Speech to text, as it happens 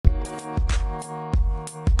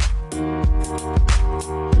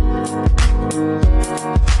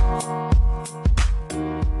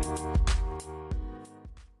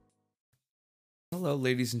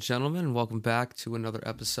ladies and gentlemen, and welcome back to another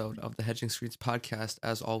episode of the Hedging Streets podcast.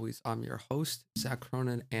 As always, I'm your host, Zach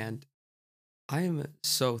Cronin, and I am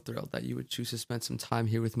so thrilled that you would choose to spend some time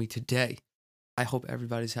here with me today. I hope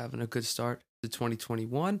everybody's having a good start to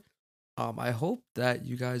 2021. I hope that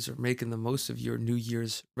you guys are making the most of your New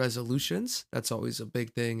Year's resolutions. That's always a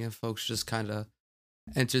big thing, and folks just kind of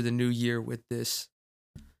enter the new year with this,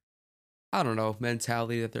 I don't know,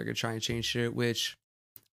 mentality that they're going to try and change shit, which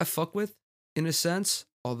I fuck with in a sense,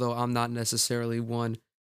 although I'm not necessarily one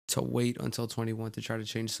to wait until 21 to try to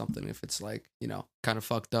change something if it's like, kind of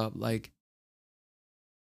fucked up. Like,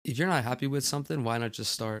 if you're not happy with something, why not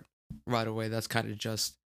just start right away? That's kind of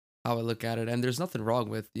just how I look at it. And there's nothing wrong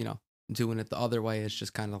with, doing it the other way. It's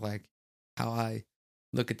just kind of like how I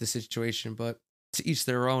look at the situation. But to each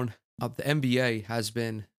their own. The NBA has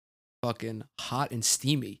been fucking hot and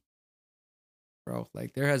steamy, bro.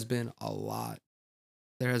 Like, there has been a lot.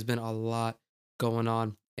 There has been a lot going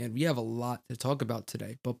on, and we have a lot to talk about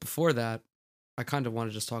today. But before that, I kind of want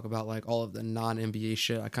to just talk about like all of the non-NBA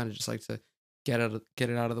shit. I kind of just like to get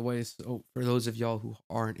it out of the way. So for those of y'all who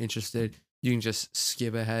aren't interested, you can just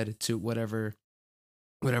skip ahead to whatever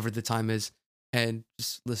the time is and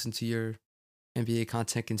just listen to your NBA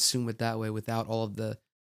content, consume it that way without all of the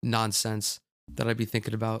nonsense that I'd be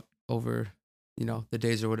thinking about over, the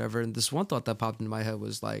days or whatever. And this one thought that popped into my head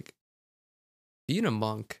was like, being a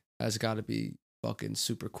monk has got to be fucking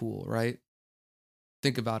super cool, right?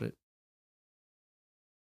 Think about it.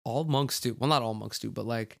 All monks do. Well, not all monks do, but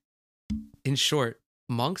like, in short,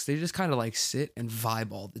 monks, they just kind of like sit and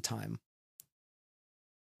vibe all the time.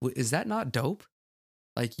 Is that not dope?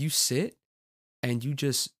 Like, you sit and you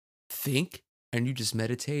just think and you just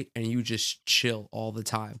meditate and you just chill all the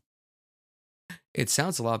time. It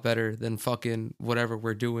sounds a lot better than fucking whatever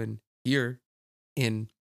we're doing here in,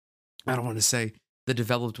 I don't want to say the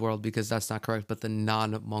developed world because that's not correct, but the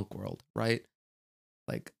non-monk world, right?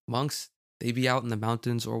 Like, monks, they be out in the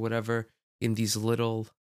mountains or whatever in these little,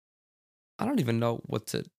 I don't even know what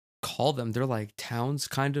to call them. They're like towns,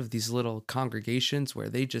 kind of, these little congregations where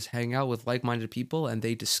they just hang out with like-minded people and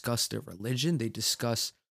they discuss their religion, they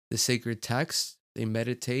discuss the sacred texts, they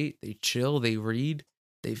meditate, they chill, they read,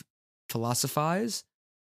 they philosophize.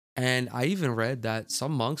 And I even read that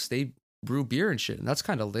some monks, they brew beer and shit, and that's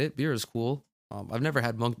kind of lit. Beer is cool. I've never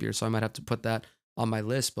had monk beer, so I might have to put that on my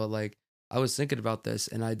list. But like, I was thinking about this,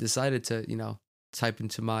 and I decided to, type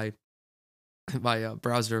into my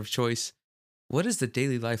browser of choice, what is the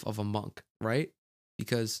daily life of a monk, right?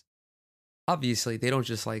 Because obviously they don't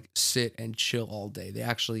just like sit and chill all day. They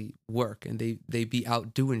actually work, and they be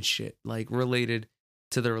out doing shit like related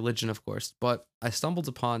to their religion, of course. But I stumbled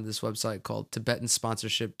upon this website called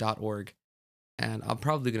tibetansponsorship.org, and I'm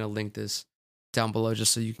probably going to link this down below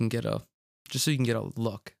just so you can get a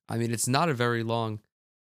look. I mean, it's not a very long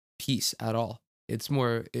piece at all. It's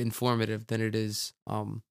more informative than it is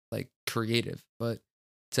like creative. But it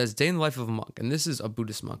says day in the life of a monk, and this is a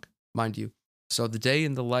Buddhist monk, mind you. So the day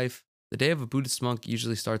of a Buddhist monk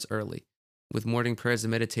usually starts early, with morning prayers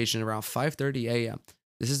and meditation around 5:30 a.m.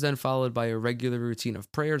 This is then followed by a regular routine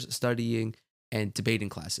of prayers, studying, and debating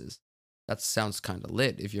classes. That sounds kind of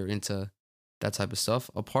lit if you're into that type of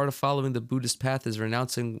stuff. A part of following the Buddhist path is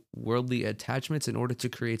renouncing worldly attachments in order to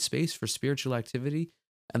create space for spiritual activity.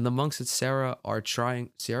 And the monks at Sarah are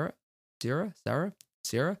trying to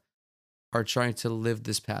live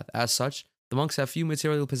this path. As such, the monks have few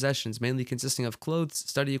material possessions, mainly consisting of clothes,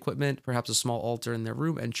 study equipment, perhaps a small altar in their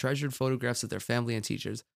room, and treasured photographs of their family and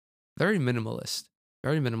teachers. Very minimalist.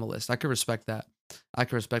 Very minimalist. I can respect that. I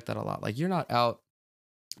can respect that a lot. Like, you're not out,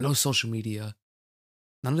 no social media,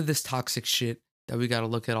 none of this toxic shit that we got to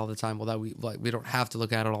look at all the time. Well, that we don't have to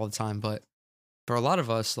look at it all the time, but for a lot of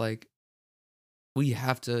us, like, we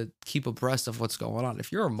have to keep abreast of what's going on.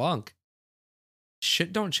 If you're a monk,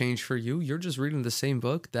 shit don't change for you. You're just reading the same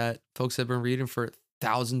book that folks have been reading for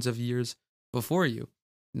thousands of years before you.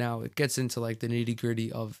 Now, it gets into like the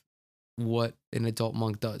nitty-gritty of what an adult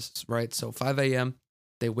monk does, right? So 5 a.m.,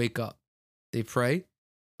 they wake up, they pray.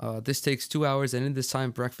 This takes 2 hours, and in this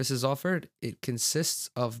time, breakfast is offered. It consists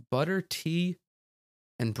of butter, tea,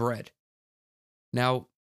 and bread. Now,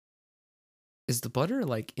 is the butter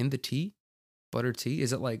like in the tea? Butter tea?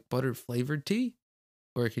 Is it like butter flavored tea?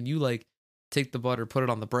 Or can you like take the butter, put it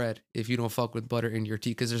on the bread if you don't fuck with butter in your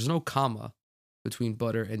tea? Because there's no comma between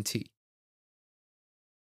butter and tea.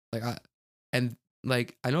 I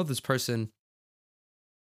know this person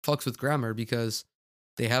fucks with grammar because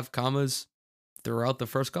they have commas throughout the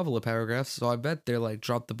first couple of paragraphs. So I bet they're like,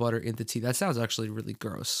 drop the butter in the tea. That sounds actually really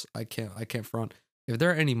gross. I can't front. If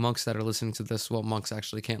there are any monks that are listening to this, well, monks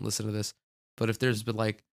actually can't listen to this. But if there's been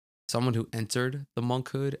like someone who entered the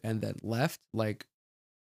monkhood and then left, like,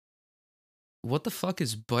 what the fuck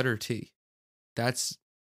is butter tea? That's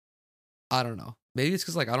I don't know. Maybe it's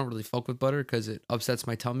because like I don't really fuck with butter because it upsets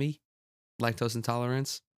my tummy, lactose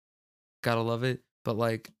intolerance. Gotta love it. But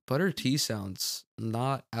like butter tea sounds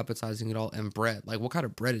not appetizing at all. And bread, like what kind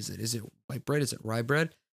of bread is it? Is it white bread? Is it rye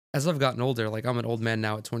bread? As I've gotten older, like I'm an old man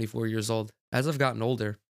now at 24 years old. As I've gotten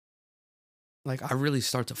older, like I really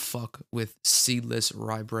start to fuck with seedless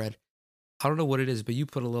rye bread. I don't know what it is, but you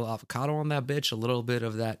put a little avocado on that bitch, a little bit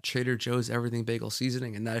of that Trader Joe's everything bagel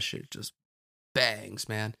seasoning, and that shit just bangs,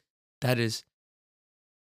 man. That is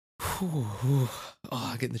whew, whew. Oh,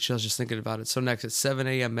 I'm getting the chills just thinking about it. So next at 7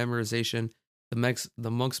 a.m. memorization. The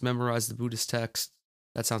monks memorize the Buddhist text.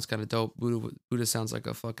 That sounds kind of dope. Buddha sounds like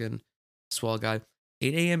a fucking swell guy.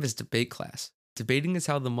 8 a.m. is debate class. Debating is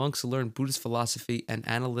how the monks learn Buddhist philosophy and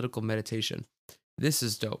analytical meditation. This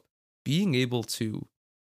is dope. Being able to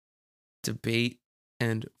debate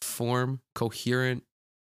and form coherent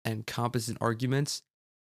and competent arguments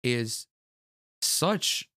is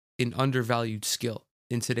such an undervalued skill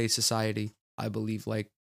in today's society. I believe like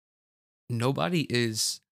nobody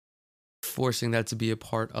is forcing that to be a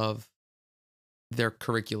part of their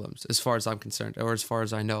curriculums as far as I'm concerned or as far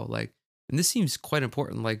as I know, like, and this seems quite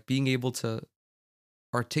important, like being able to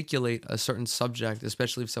articulate a certain subject,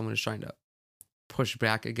 especially if someone is trying to push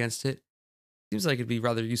back against it, seems like it'd be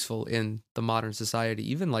rather useful in the modern society,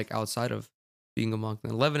 even like outside of being a monk.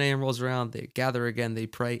 Then 11 a.m. rolls around, they gather again, they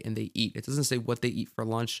pray, and they eat. It doesn't say what they eat for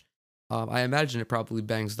lunch. I imagine it probably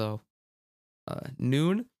bangs though.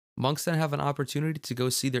 Noon, monks then have an opportunity to go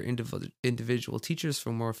see their individual teachers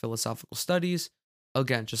for more philosophical studies.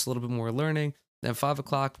 Again, just a little bit more learning. Then 5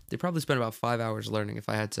 o'clock, they probably spend about 5 hours learning if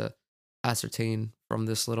I had to ascertain from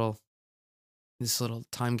this little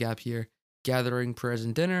time gap here. Gathering, prayers,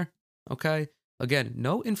 and dinner. Okay. Again,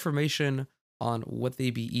 no information on what they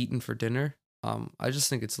be eating for dinner. I just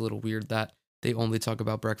think it's a little weird that they only talk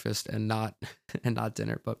about breakfast and not and not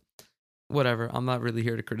dinner. But whatever. I'm not really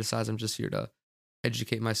here to criticize. I'm just here to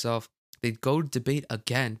educate myself. They go debate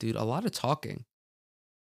again, dude. A lot of talking.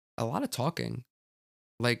 A lot of talking.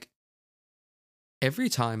 Like every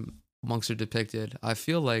time monks are depicted, I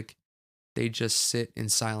feel like they just sit in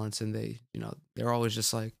silence and they're always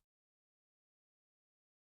just like,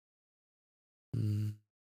 mm,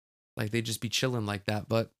 like they just be chilling like that.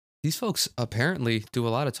 But these folks apparently do a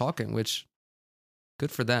lot of talking, which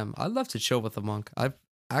good for them. I'd love to chill with a monk. I've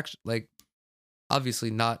actually like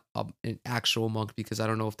obviously not an actual monk because I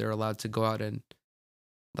don't know if they're allowed to go out and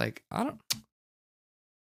like I don't.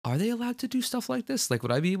 Are they allowed to do stuff like this? Like,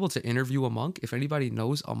 would I be able to interview a monk? If anybody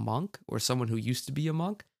knows a monk or someone who used to be a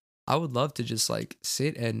monk, I would love to just like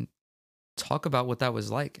sit and talk about what that was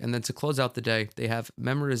like. And then to close out the day, they have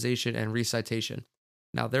memorization and recitation.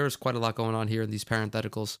 Now, there is quite a lot going on here in these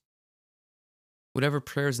parentheticals. Whatever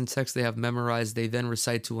prayers and texts they have memorized, they then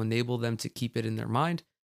recite to enable them to keep it in their mind.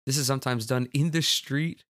 This is sometimes done in the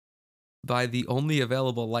street by the only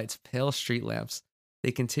available lights, pale street lamps.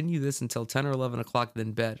 They continue this until 10 or 11 o'clock,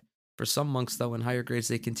 then bed. For some monks, though, in higher grades,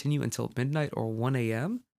 they continue until midnight or 1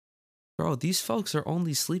 a.m. Bro, these folks are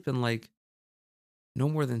only sleeping like no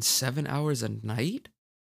more than 7 hours a night?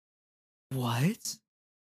 What?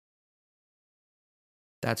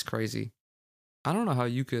 That's crazy. I don't know how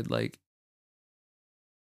you could like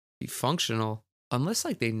be functional unless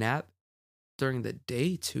like they nap during the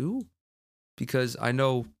day too. Because I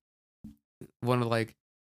know one of like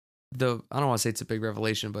I don't want to say it's a big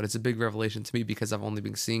revelation, but it's a big revelation to me because I've only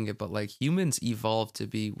been seeing it. But like humans evolved to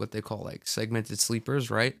be what they call like segmented sleepers,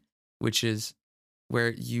 right? Which is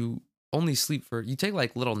where you only sleep you take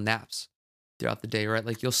like little naps throughout the day, right?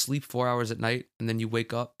 Like you'll sleep 4 hours at night and then you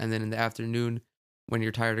wake up and then in the afternoon when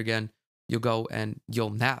you're tired again, you'll go and you'll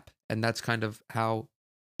nap. And that's kind of how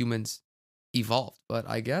humans evolved. But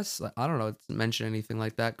I guess, I don't know, it doesn't mention anything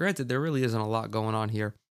like that. Granted, there really isn't a lot going on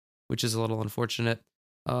here, which is a little unfortunate.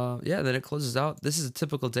 Yeah, then it closes out. This is a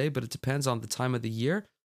typical day, but it depends on the time of the year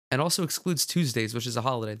and also excludes Tuesdays, which is a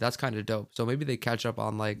holiday. That's kind of dope. So maybe they catch up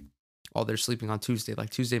on like, oh, they're sleeping on Tuesday.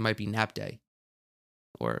 Like Tuesday might be nap day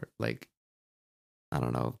or like, I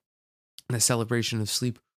don't know, a celebration of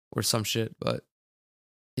sleep or some shit. But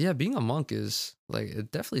yeah, being a monk is like,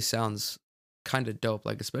 it definitely sounds kind of dope.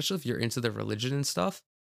 Like, especially if you're into the religion and stuff.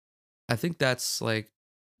 I think that's like,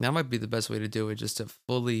 that might be the best way to do it, just to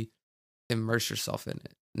fully immerse yourself in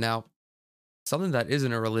it. Now, something that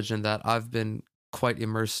isn't a religion that I've been quite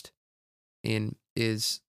immersed in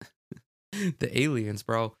is the aliens,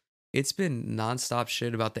 bro. It's been nonstop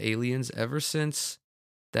shit about the aliens ever since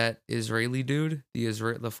that Israeli dude,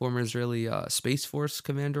 the former Israeli Space Force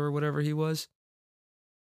commander or whatever he was.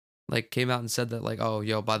 like came out and said that like, oh,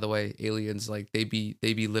 yo, by the way, aliens like they be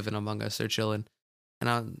living among us, they're chilling,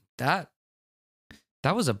 and that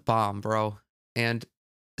was a bomb, bro. And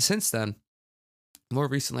since then, more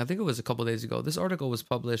recently, I think it was a couple days ago, this article was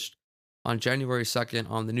published on January 2nd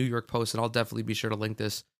on the New York Post, and I'll definitely be sure to link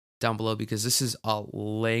this down below because this is a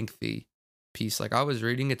lengthy piece. Like I was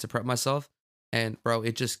reading it to prep myself, and bro,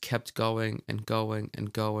 it just kept going and going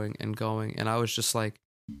and going and going, and I was just like,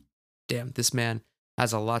 damn, this man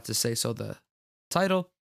has a lot to say. So the title,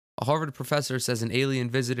 a Harvard professor says an alien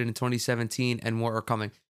visited in 2017 and more are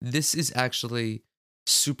coming. This is actually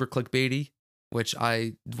super clickbaity, which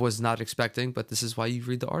I was not expecting, but this is why you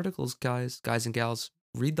read the articles, guys and gals.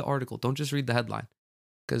 Read the article. Don't just read the headline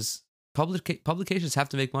because publications have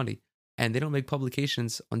to make money and they don't make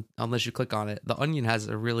publications unless you click on it. The Onion has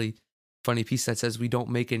a really funny piece that says we don't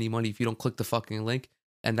make any money if you don't click the fucking link.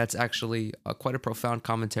 And that's actually quite a profound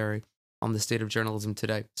commentary on the state of journalism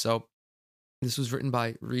today. So this was written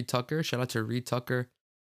by Reed Tucker. Shout out to Reed Tucker.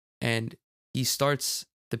 And he starts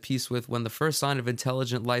the piece with, when the first sign of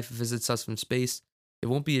intelligent life visits us from space, it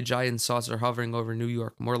won't be a giant saucer hovering over New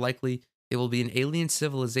York. More likely, it will be an alien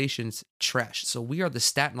civilization's trash. So we are the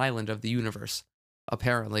Staten Island of the universe,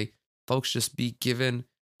 apparently. Folks just be given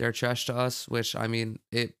their trash to us, which, I mean,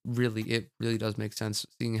 it really does make sense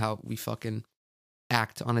seeing how we fucking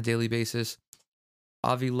act on a daily basis.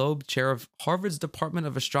 Avi Loeb, chair of Harvard's Department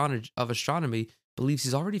of Astronomy, believes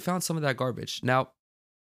he's already found some of that garbage. Now,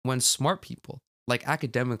 when smart people, like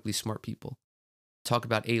academically smart people, talk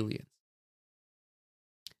about aliens,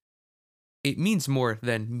 it means more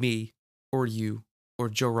than me or you or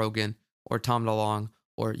Joe Rogan or Tom DeLonge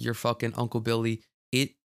or your fucking Uncle Billy.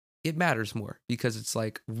 It matters more because it's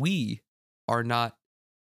like we are not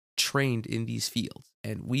trained in these fields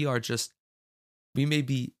and we may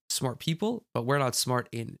be smart people, but we're not smart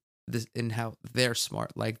in this, in how they're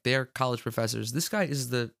smart. Like they're college professors. This guy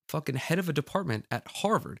is the fucking head of a department at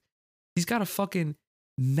Harvard. He's got a fucking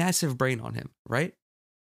massive brain on him, right?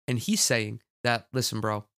 And he's saying that, listen,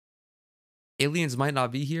 bro, aliens might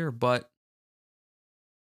not be here, but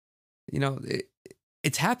you know,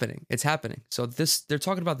 it's happening. It's happening. So they're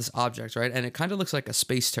talking about this object, right? And it kind of looks like a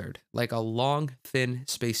space turd, like a long, thin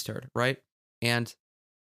space turd, right? And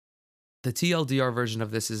the TLDR version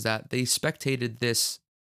of this is that they spectated this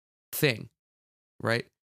thing, right?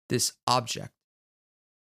 This object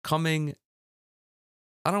coming.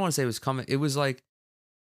 I don't want to say it was coming. It was like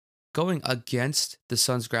going against the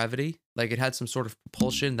sun's gravity. Like it had some sort of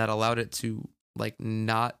propulsion that allowed it to like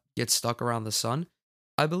not get stuck around the sun,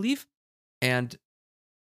 I believe. And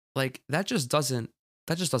like that just doesn't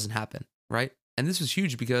happen, right? And this was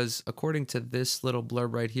huge because according to this little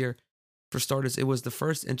blurb right here, for starters, it was the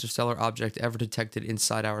first interstellar object ever detected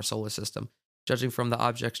inside our solar system. Judging from the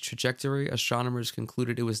object's trajectory, astronomers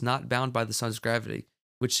concluded it was not bound by the sun's gravity,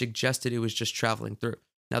 which suggested it was just traveling through.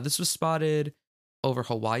 Now, this was spotted over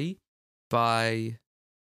Hawaii by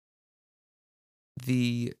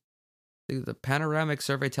the Panoramic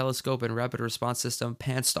Survey Telescope and Rapid Response System,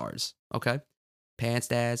 PANSTARRS. Okay?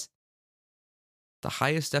 PANSTARRS. The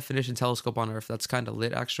highest definition telescope on Earth. That's kind of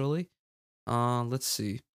lit, actually. Let's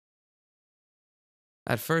see.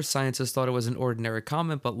 At first, scientists thought it was an ordinary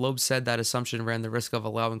comet, but Loeb said that assumption ran the risk of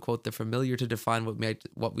allowing, quote, the familiar to define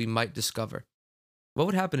what we might discover. What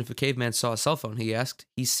would happen if a caveman saw a cell phone, he asked.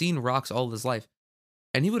 He's seen rocks all his life.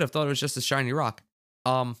 And he would have thought it was just a shiny rock.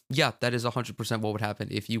 Yeah, that is 100% what would happen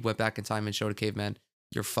if you went back in time and showed a caveman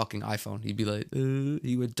your fucking iPhone. He'd be like,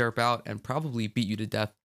 he would derp out and probably beat you to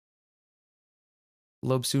death.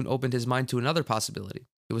 Loeb soon opened his mind to another possibility.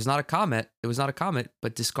 It was not a comet,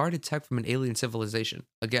 but discarded tech from an alien civilization.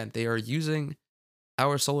 Again, they are using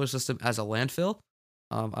our solar system as a landfill.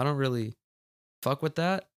 I don't really fuck with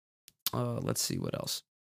that. Let's see what else.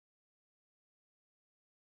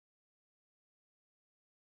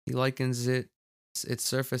 He likens its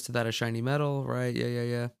surface to that of shiny metal, right?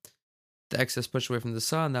 Yeah. The excess push away from the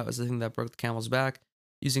sun, that was the thing that broke the camel's back.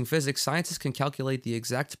 Using physics, scientists can calculate the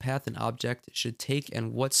exact path an object should take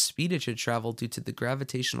and what speed it should travel due to the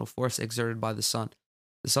gravitational force exerted by the sun.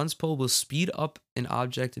 The sun's pull will speed up an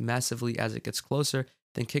object massively as it gets closer,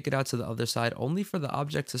 then kick it out to the other side, only for the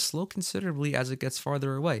object to slow considerably as it gets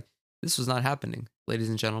farther away. This was not happening, ladies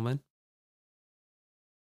and gentlemen.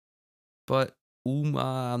 But I'm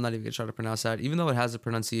not even gonna try to pronounce that. Even though it has a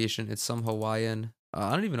pronunciation, it's some Hawaiian.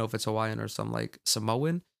 I don't even know if it's Hawaiian or some like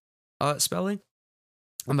Samoan spelling.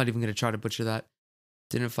 I'm not even gonna try to butcher that.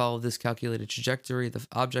 Didn't follow this calculated trajectory. The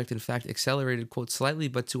object, in fact, accelerated, quote, slightly,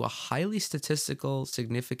 but to a highly statistical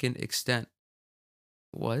significant extent.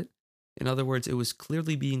 What? In other words, it was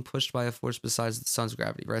clearly being pushed by a force besides the sun's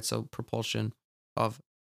gravity, right? So propulsion of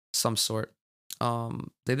some sort.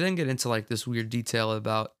 They then get into like this weird detail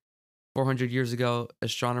about 400 years ago,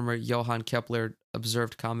 astronomer Johann Kepler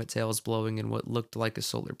observed comet tails blowing in what looked like a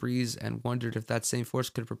solar breeze and wondered if that same force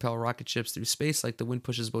could propel rocket ships through space like the wind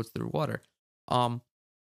pushes boats through water. Um,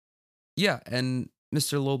 yeah, and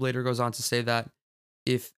Mr. Lowblader goes on to say that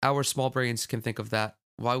if our small brains can think of that,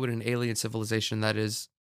 why would an alien civilization that is,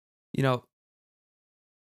 you know,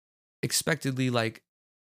 expectedly like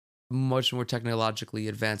much more technologically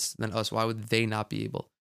advanced than us, why would they not be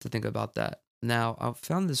able to think about that? Now, I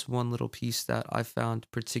found this one little piece that I found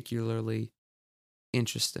particularly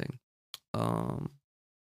interesting. Um,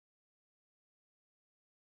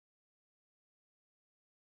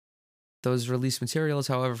 those released materials,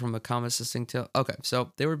 however, from a comet assisting to okay,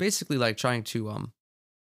 so they were basically like trying to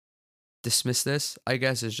dismiss this, I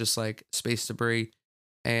guess, as just like space debris.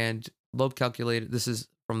 And Loeb calculated this is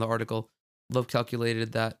from the article. Loeb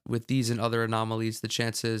calculated that with these and other anomalies, the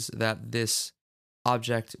chances that this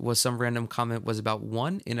object was some random comet was about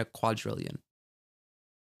 1 in a quadrillion.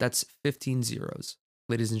 That's 15 zeros,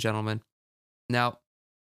 ladies and gentlemen. Now,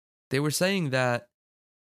 they were saying that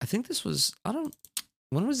I think this was I don't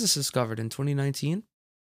when was this discovered in 2019?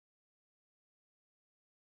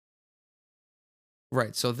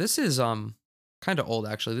 Right. So this is kind of old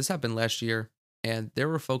actually. This happened last year and there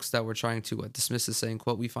were folks that were trying to dismiss this saying,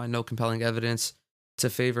 quote, "We find no compelling evidence to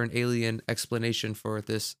favor an alien explanation for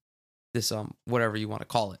this whatever you want to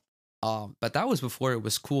call it." But that was before it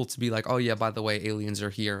was cool to be like, "Oh yeah, by the way, aliens are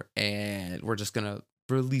here and we're just going to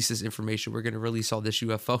release this information. We're going to release all this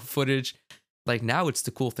UFO footage." Like now it's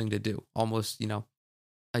the cool thing to do. Almost,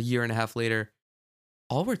 a year and a half later,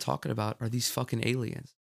 all we're talking about are these fucking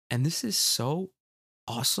aliens. And this is so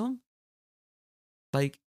awesome.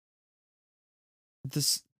 Like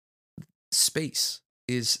this space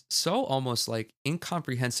is so almost like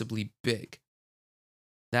incomprehensibly big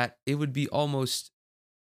that it would be almost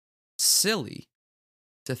silly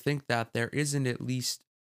to think that there isn't at least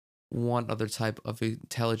one other type of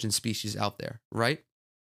intelligent species out there, right?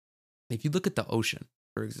 If you look at the ocean,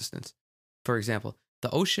 for example,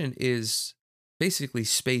 the ocean is basically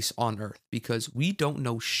space on Earth because we don't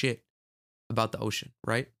know shit about the ocean,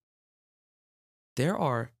 right? There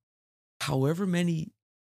are however many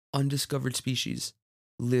undiscovered species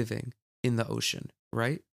living in the ocean,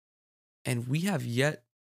 right? And we have yet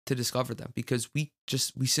to discover them because we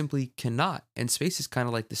simply cannot. And space is kind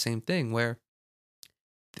of like the same thing where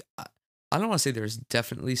I don't want to say there's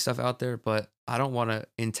definitely stuff out there, but I don't want to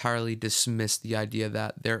entirely dismiss the idea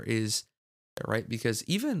that there is, right? Because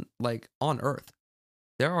even like on Earth,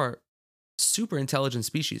 there are super intelligent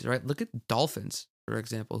species, right? Look at dolphins, for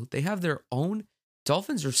example.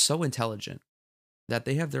 Dolphins are so intelligent that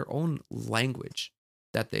they have their own language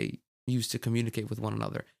that they use to communicate with one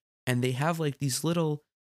another. And they have like these little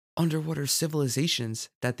underwater civilizations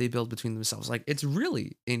that they build between themselves. Like it's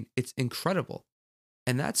incredible.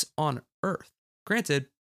 And that's on Earth. Granted,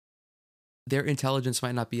 their intelligence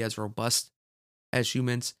might not be as robust as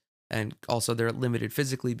humans. And also they're limited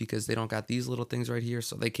physically because they don't got these little things right here.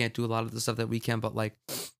 So they can't do a lot of the stuff that we can. But like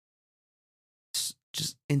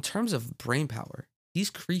just in terms of brain power, these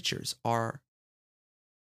creatures are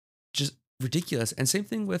just ridiculous. And same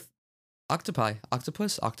thing with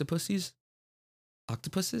octopuses.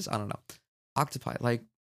 I don't know. Octopi. Like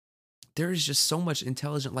there is just so much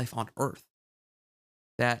intelligent life on Earth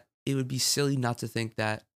that it would be silly not to think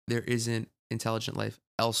that there isn't intelligent life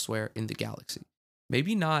elsewhere in the galaxy.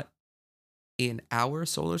 Maybe not in our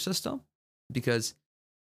solar system, because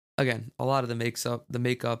again, a lot of the makeups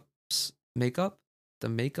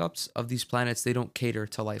of these planets, they don't cater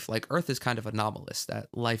to life. Like Earth is kind of anomalous that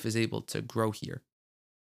life is able to grow here.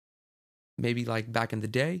 Maybe like back in the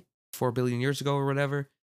day, 4 billion years ago or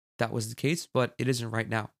whatever, that was the case, but it isn't right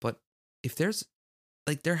now. But if there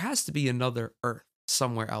has to be another Earth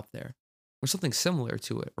somewhere out there or something similar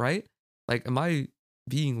to it, right? Like, am I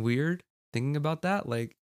being weird thinking about that?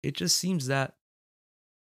 Like, it just seems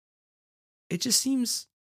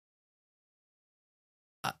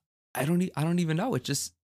I, I don't even know.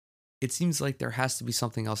 It seems like there has to be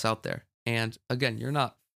something else out there. And again, you're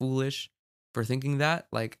not foolish for thinking that.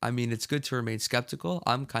 Like, I mean, it's good to remain skeptical.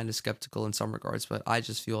 I'm kind of skeptical in some regards, but I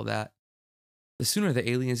just feel that the sooner the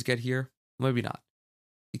aliens get here, maybe not.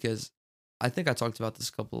 Because I think I talked about this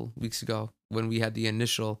a couple weeks ago when we had the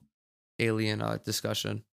initial alien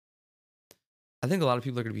discussion. I think a lot of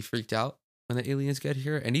people are going to be freaked out when the aliens get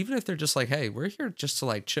here. And even if they're just like, hey, we're here just to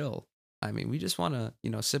like chill. I mean, we just want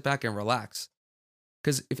to, sit back and relax.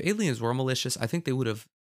 Because if aliens were malicious, I think they would have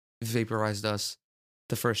vaporized us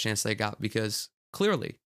the first chance they got. Because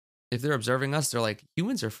clearly, If they're observing us, they're like,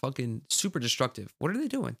 humans are fucking super destructive. What are they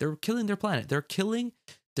doing? They're killing their planet. They're killing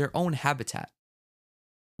their own habitat.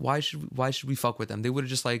 Why should we fuck with them? They would have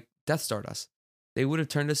just like Death Starred us. They would have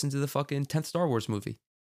turned us into the fucking 10th Star Wars movie.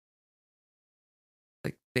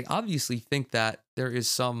 Like they obviously think that there is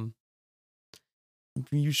some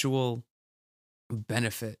mutual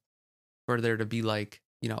benefit for there to be like,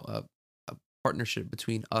 a partnership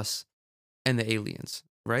between us and the aliens,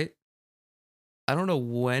 right? I don't know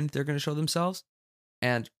when they're going to show themselves.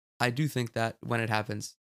 And I do think that when it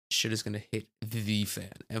happens, shit is going to hit the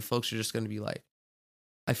fan. And folks are just going to be like,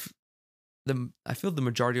 I, f- I feel the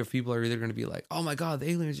majority of people are either going to be like, oh my God, the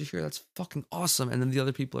aliens are here. That's fucking awesome. And then the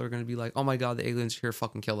other people are going to be like, oh my God, the aliens are here.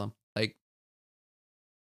 Fucking kill them. Like,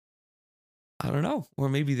 I don't know. Or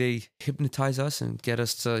maybe they hypnotize us and get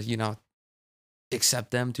us to,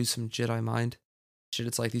 accept them, do some Jedi mind shit.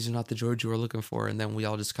 It's like, these are not the droids you were looking for. And then we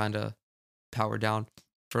all just kind of power down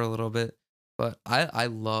for a little bit. But I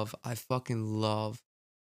fucking love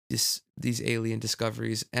these alien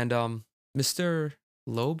discoveries. And Mr.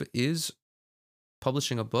 Loeb is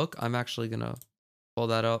publishing a book. I'm actually gonna pull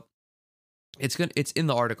that up. It's in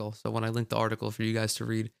the article. So when I link the article for you guys to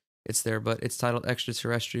read, it's there. But it's titled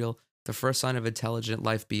Extraterrestrial: The First Sign of Intelligent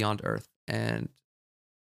Life Beyond Earth. And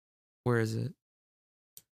where is it?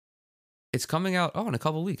 It's coming out in a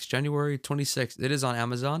couple weeks, January 26th. It is on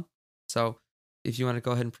Amazon. So if you want to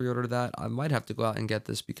go ahead and pre-order that, I might have to go out and get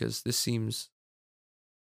this because this seems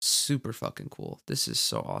super fucking cool. This is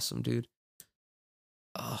so awesome, dude.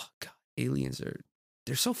 Oh God,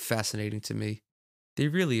 they're so fascinating to me. They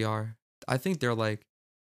really are. I think they're like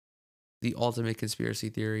the ultimate conspiracy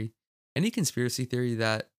theory. Any conspiracy theory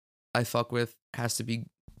that I fuck with has to be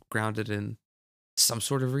grounded in some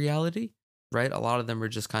sort of reality, right? A lot of them are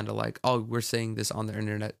just kind of like, oh, we're saying this on the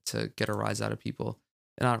internet to get a rise out of people.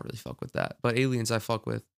 And I don't really fuck with that. But aliens I fuck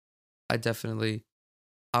with. I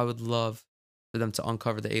would love for them to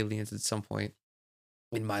uncover the aliens at some point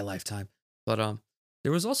in my lifetime. But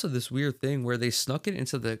there was also this weird thing where they snuck it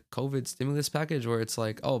into the COVID stimulus package where it's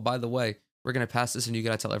like, oh, by the way, we're gonna pass this and you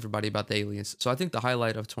gotta tell everybody about the aliens. So I think the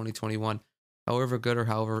highlight of 2021, however good or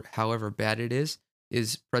however bad it is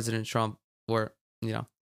President Trump or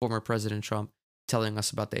former President Trump telling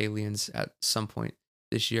us about the aliens at some point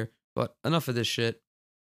this year. But enough of this shit.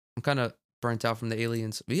 I'm kind of burnt out from the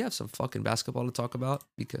aliens. We have some fucking basketball to talk about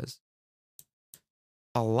because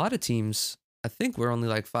a lot of teams, I think we're only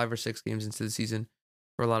like 5 or 6 games into the season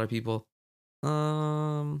for a lot of people.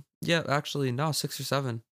 Yeah, actually, no, 6 or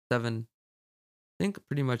 7. 7. I think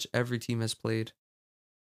pretty much every team has played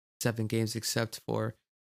 7 games except for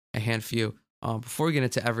a handful. Before we get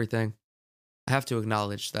into everything, I have to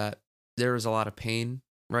acknowledge that there is a lot of pain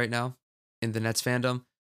right now in the Nets fandom.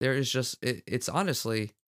 There is just, it's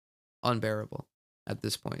honestly unbearable at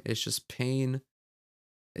this point. It's just pain.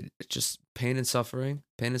 It's just pain and suffering.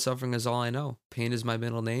 Pain and suffering is all I know. Pain is my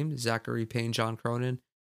middle name, Zachary Payne John Cronin.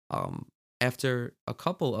 After a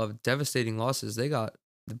couple of devastating losses,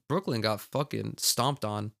 Brooklyn got fucking stomped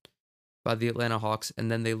on by the Atlanta Hawks, and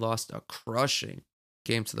then they lost a crushing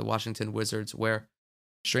game to the Washington Wizards, where,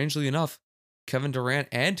 strangely enough, Kevin Durant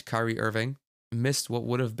and Kyrie Irving missed what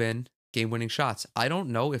would have been game-winning shots. I don't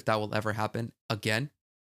know if that will ever happen again.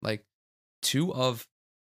 Like, two of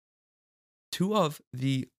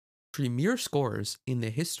the premier scorers in the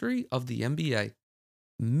history of the NBA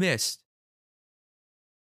missed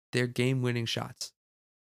their game-winning shots.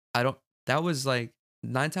 That was like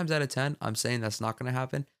 9 times out of 10, I'm saying that's not going to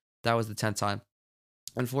happen. That was the 10th time,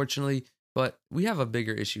 unfortunately. But we have a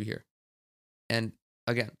bigger issue here. And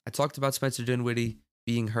again, I talked about Spencer Dinwiddie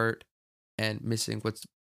being hurt and missing what's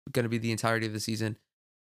going to be the entirety of the season.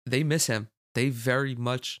 They miss him. They very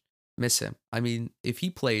much miss him. I mean, if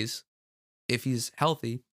he's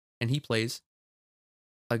healthy and he plays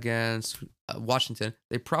against Washington,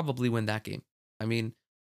 they probably win that game. I mean,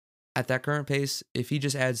 at that current pace, if he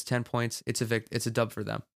just adds 10 points, it's a dub for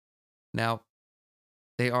them. Now,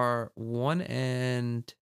 they are 1-3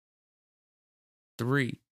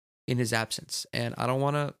 in his absence. And I don't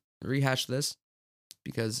want to rehash this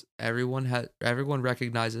because everyone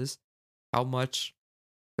recognizes how much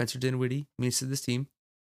Spencer Dinwiddie means to this team.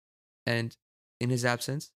 And in his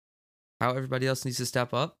absence, how everybody else needs to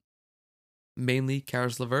step up. Mainly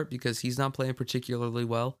Karis LeVert, because he's not playing particularly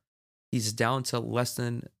well. He's down to less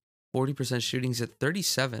than 40% shooting. He's at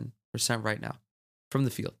 37% right now from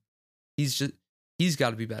the field. He's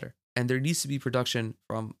got to be better. And there needs to be production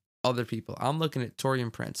from other people. I'm looking at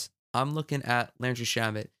Taurean Prince. I'm looking at Landry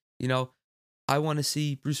Shamet. I want to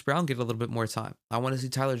see Bruce Brown get a little bit more time. I want to see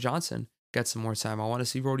Tyler Johnson get some more time. I want to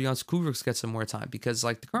see Rodion Kubrick get some more time because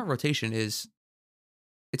like the current rotation is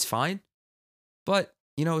It's fine. But,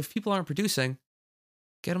 if people aren't producing,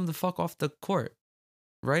 get them the fuck off the court,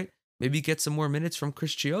 right? Maybe get some more minutes from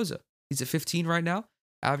Chris Chioza. He's at 15 right now,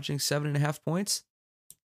 averaging 7.5 points.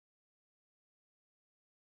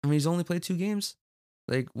 I mean, he's only played 2 games.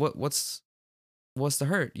 Like, what's the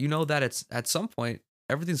hurt? You know that it's at some point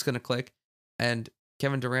everything's gonna click, and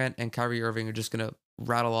Kevin Durant and Kyrie Irving are just gonna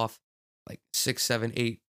rattle off like 6, 7,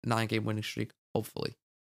 8, 9 game winning streak, hopefully.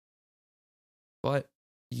 But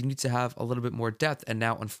you need to have a little bit more depth. And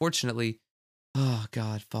now, unfortunately, oh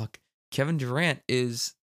God, fuck. Kevin Durant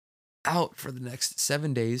is out for the next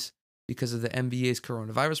 7 days because of the NBA's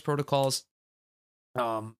coronavirus protocols.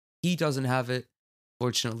 He doesn't have it,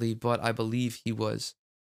 fortunately, but I believe he was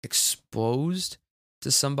exposed to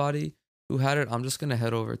somebody who had it. I'm just gonna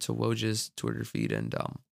head over to Woj's Twitter feed and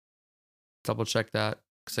double check that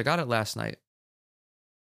because I got it last night.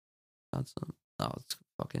 That's it's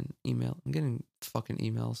fucking email. I'm getting fucking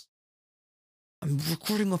emails. I'm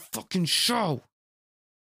recording a fucking show.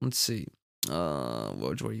 Let's see.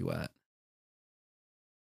 Woj, where you at?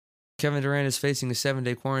 Kevin Durant is facing a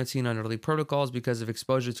 7-day quarantine under league protocols because of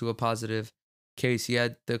exposure to a positive case. He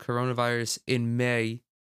had the coronavirus in May.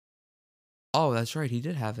 Oh, that's right. He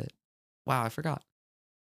did have it. Wow, I forgot.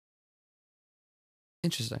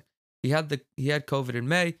 Interesting. He had COVID in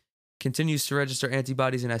May, continues to register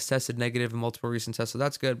antibodies and has tested negative in multiple recent tests. So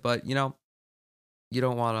that's good, but you don't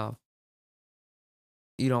want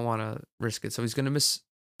to risk it. So he's going to miss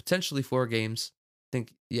potentially 4 games. I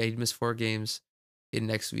think he'd miss 4 games in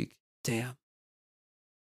next week. Damn.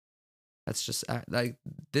 That's just like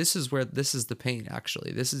this is the pain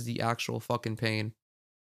actually. This is the actual fucking pain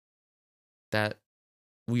that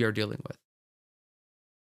we are dealing with.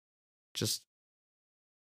 Just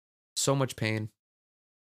so much pain.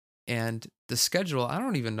 And the schedule, I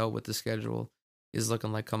don't even know what the schedule is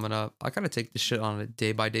looking like coming up. I kind of take this shit on a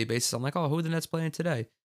day-by-day basis. I'm like, oh, who are the Nets playing today?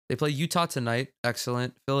 They play Utah tonight.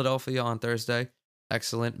 Excellent. Philadelphia on Thursday.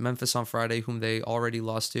 Excellent. Memphis on Friday, whom they already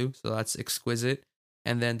lost to. So that's exquisite.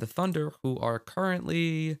 And then the Thunder, who are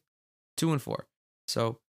currently 2-4.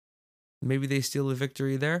 So maybe they steal a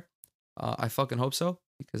victory there. I fucking hope so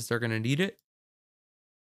because they're going to need it.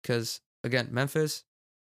 Because, again, Memphis,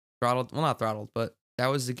 throttled. Well, not throttled, but that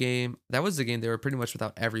was the game. That was the game they were pretty much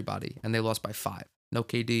without everybody, and they lost by 5. No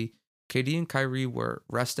KD. KD and Kyrie were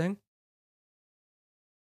resting.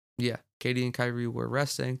 Yeah, KD and Kyrie were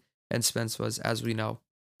resting, and Spence was, as we know,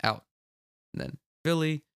 out. And then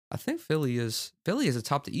Philly. I think Philly is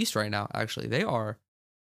atop the East right now. Actually, they are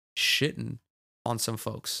shitting on some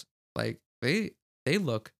folks. Like they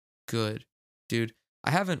look good, dude.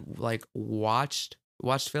 I haven't like watched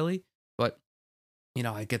Philly, but I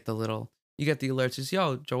get you get the alerts. Is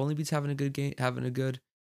Joel Embiid's having a good game, having a good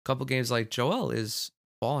couple games. Like Joel is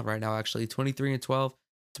balling right now. Actually, 23 and 12.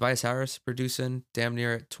 Tobias Harris producing damn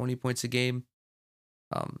near 20 points a game.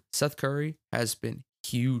 Seth Curry has been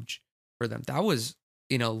huge for them. That was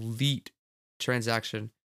an elite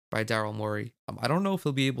transaction by Daryl Morey. I don't know if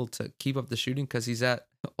he'll be able to keep up the shooting because he's at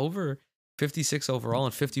over 56 overall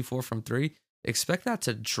and 54 from 3. Expect that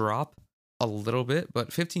to drop a little bit,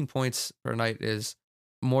 but 15 points per night is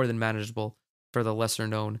more than manageable for the lesser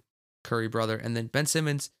known Curry brother. And then Ben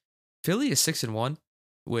Simmons, Philly is 6-1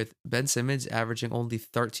 with Ben Simmons averaging only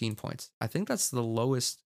 13 points. I think that's the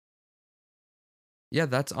lowest. Yeah,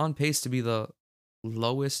 that's on pace to be the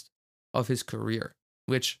lowest of his career,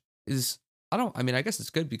 which is, I guess it's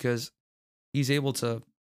good because he's able to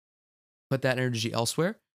put that energy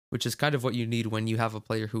elsewhere, which is kind of what you need when you have a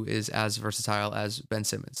player who is as versatile as Ben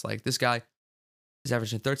Simmons. Like this guy is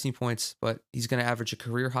averaging 13 points, but he's going to average a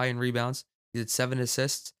career high in rebounds. He's at 7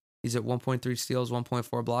 assists. He's at 1.3 steals,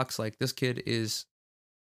 1.4 blocks. Like this kid he's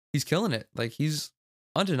killing it. Like he's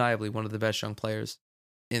undeniably one of the best young players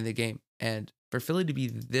in the game. And for Philly to be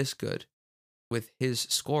this good with his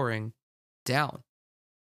scoring down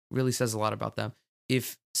really says a lot about them.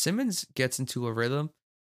 If Simmons gets into a rhythm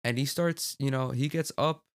and he starts, he gets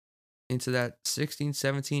up into that 16,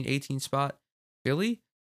 17, 18 spot, Philly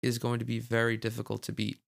is going to be very difficult to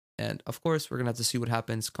beat. And of course, we're going to have to see what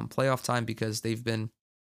happens come playoff time because they've been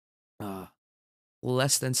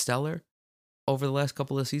less than stellar over the last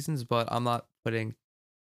couple of seasons, but I'm not putting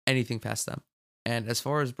anything past them. And as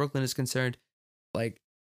far as Brooklyn is concerned, like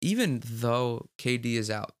even though KD is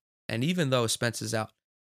out and even though Spence is out,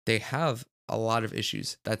 they have a lot of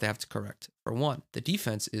issues that they have to correct. For one, the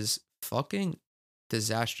defense is fucking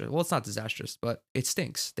disastrous. Well, it's not disastrous, but it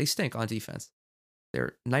stinks. They stink on defense.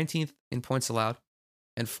 They're 19th in points allowed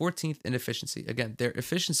and 14th in efficiency. Again, their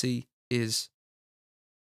efficiency is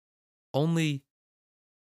only,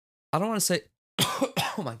 I don't want to say,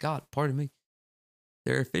 oh my God, pardon me.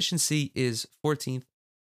 Their efficiency is 14th,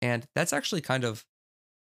 and that's actually kind of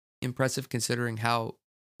impressive considering how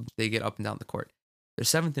they get up and down the court. They're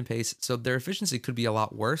 7th in pace, so their efficiency could be a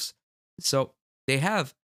lot worse. So they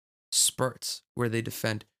have spurts where they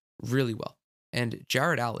defend really well. And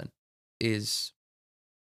Jarrett Allen is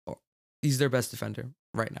he's their best defender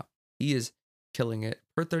right now. He is killing it.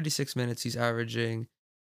 Per 36 minutes, he's averaging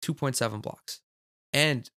 2.7 blocks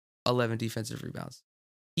and 11 defensive rebounds.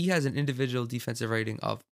 He has an individual defensive rating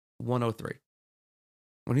of 103.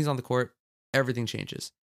 When he's on the court, everything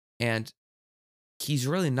changes. And he's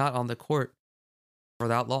really not on the court for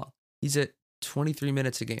that long. He's at 23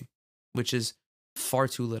 minutes a game, which is far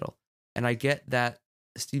too little. And I get that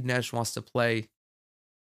Steve Nash wants to play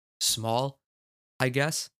small, I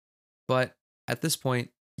guess, but at this point,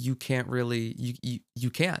 you can't really you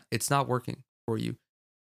can't. It's not working for you.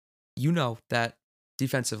 You know that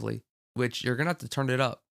defensively, which you're gonna have to turn it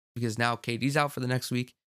up because now KD's out for the next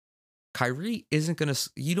week. Kyrie isn't gonna.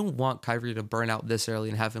 You don't want Kyrie to burn out this early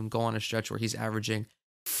and have him go on a stretch where he's averaging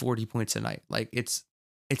 40 points a night. Like it's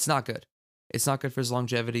not good. It's not good for his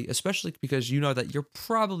longevity, especially because you know that you're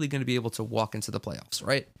probably going to be able to walk into the playoffs,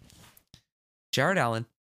 right? Jarrett Allen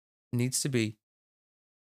needs to be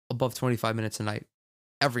above 25 minutes a night,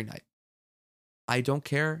 every night. I don't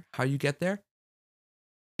care how you get there.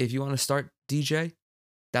 If you want to start DJ,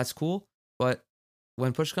 that's cool. But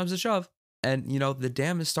when push comes to shove and, the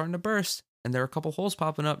dam is starting to burst and there are a couple holes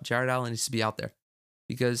popping up, Jarrett Allen needs to be out there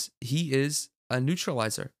because he is a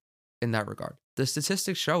neutralizer in that regard. The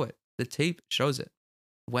statistics show it. The tape shows it.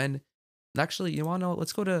 When actually, you want to know,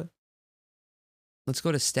 let's go to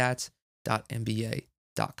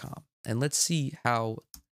stats.nba.com and let's see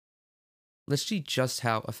just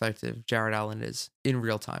how effective Jarrett Allen is in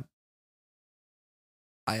real time.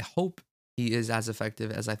 I hope he is as effective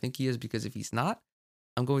as I think he is, because if he's not,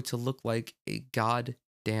 I'm going to look like a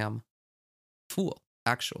goddamn fool,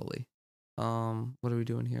 actually. What are we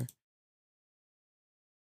doing here?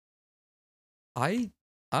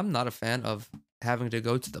 I'm not a fan of having to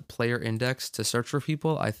go to the player index to search for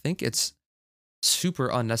people. I think it's super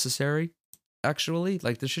unnecessary, actually.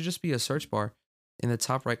 Like, there should just be a search bar in the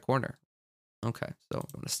top right corner. Okay, so I'm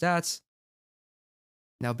going to stats.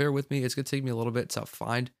 Now, bear with me. It's going to take me a little bit to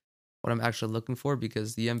find what I'm actually looking for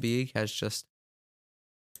because the NBA has just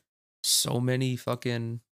so many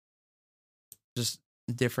fucking just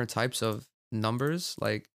different types of numbers.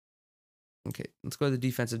 Like, okay, let's go to the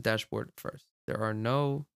defensive dashboard first. There are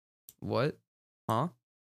no... What? Huh?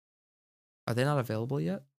 Are they not available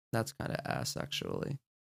yet? That's kind of ass, actually.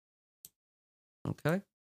 Okay.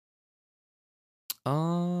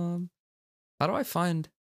 How do I find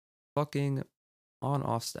fucking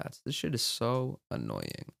on-off stats? This shit is so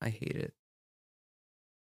annoying. I hate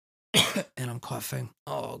it. And I'm coughing.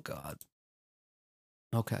 Oh, God.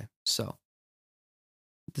 Okay, so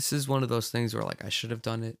this is one of those things where, like, I should have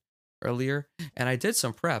done it earlier. And I did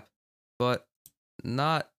some prep, but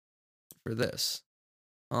not for this.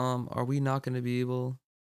 Are we not going to be able...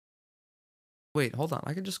 Wait, hold on.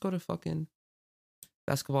 I can just go to fucking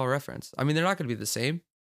Basketball Reference. I mean, they're not going to be the same,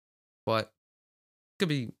 but it could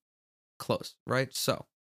be close, right? So,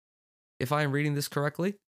 if I am reading this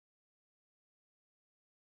correctly,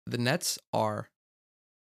 the Nets are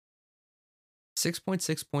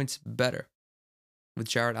 6.6 points better with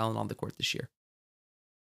Jarrett Allen on the court this year.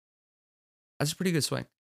 That's a pretty good swing.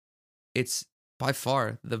 It's by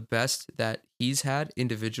far the best that he's had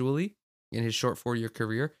individually in his short 4-year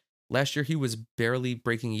career. Last year, he was barely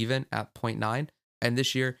breaking even at 0.9, and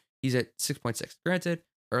this year, he's at 6.6. Granted,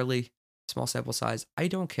 early, small sample size, I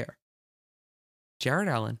don't care. Jarrett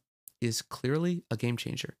Allen is clearly a game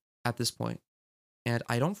changer at this point, and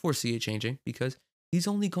I don't foresee it changing because he's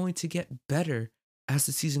only going to get better as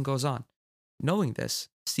the season goes on. Knowing this,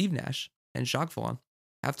 Steve Nash and Jacques Vaughn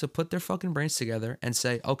have to put their fucking brains together and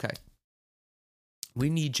say, okay, we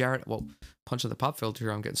need Jarrett. Well, punch of the pop filter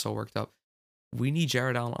here. I'm getting so worked up. We need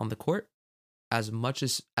Jarrett Allen on the court as much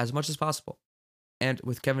as possible. And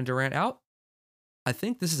with Kevin Durant out, I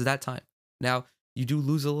think this is that time. Now, you do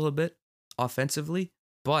lose a little bit offensively,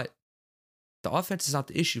 but the offense is not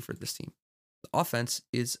the issue for this team. The offense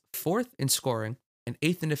is 4th in scoring and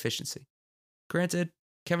 8th in efficiency. Granted,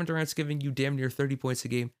 Kevin Durant's giving you damn near 30 points a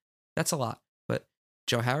game. That's a lot. But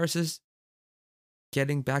Joe Harris is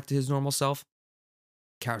getting back to his normal self.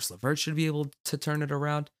 Karis LeVert should be able to turn it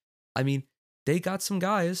around. I mean, they got some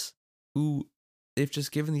guys who, if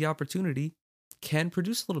just given the opportunity, can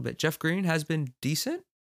produce a little bit. Jeff Green has been decent.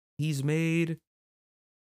 He's made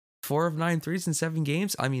 4 of 9 threes in 7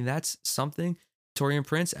 games. I mean, that's something. Taurean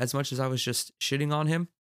Prince, as much as I was just shitting on him,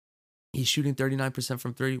 He's shooting 39%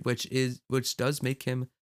 from three, which does make him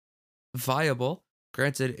viable.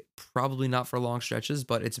 Granted, probably not for long stretches,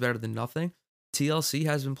 but it's better than nothing. TLC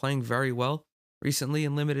has been playing very well recently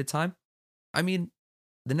in limited time. I mean,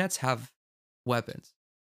 the Nets have weapons,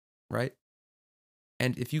 right?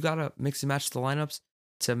 And if you gotta mix and match the lineups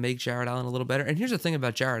to make Jarrett Allen a little better, and here's the thing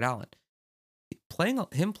about Jarrett Allen, playing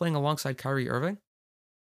alongside Kyrie Irving,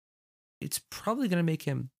 it's probably gonna make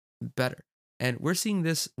him better. And we're seeing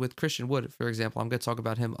this with Christian Wood, for example. I'm gonna talk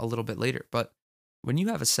about him a little bit later, but when you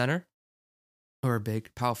have a center or a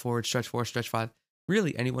big power forward, stretch four, stretch five,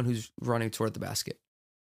 really anyone who's running toward the basket,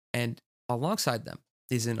 and alongside them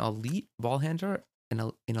is an elite ball handler,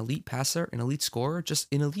 an elite passer, an elite scorer, just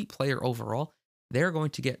an elite player overall, they're going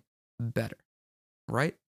to get better,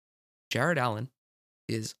 right? Jarrett Allen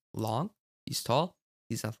is long, he's tall,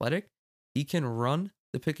 he's athletic, he can run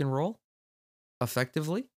the pick and roll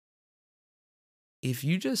effectively. If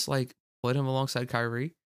you just like put him alongside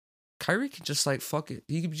Kyrie can just like fuck it.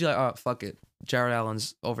 He could be like, oh, fuck it. Jarrett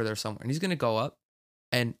Allen's over there somewhere. And he's going to go up,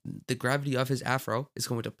 and the gravity of his afro is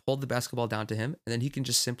going to pull the basketball down to him, and then he can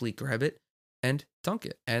just simply grab it and dunk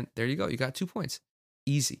it. And there you go. You got 2 points.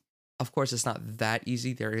 Easy. Of course, it's not that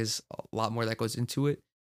easy. There is a lot more that goes into it,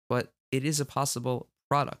 but it is a possible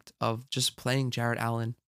product of just playing Jarrett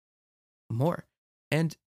Allen more.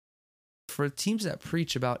 And for teams that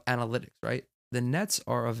preach about analytics, right? The Nets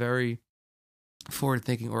are a very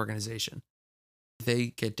forward-thinking organization. They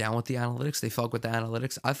get down with the analytics. They fuck with the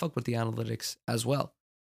analytics. I fuck with the analytics as well.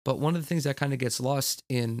 But one of the things that kind of gets lost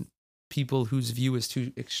in people whose view is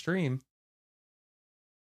too extreme,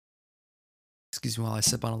 excuse me while I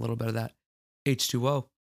sip on a little bit of that H2O.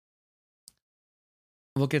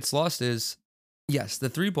 What gets lost is, yes, the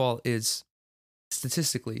three ball is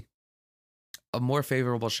statistically a more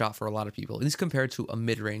favorable shot for a lot of people, at least compared to a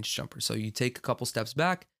mid-range jumper. So you take a couple steps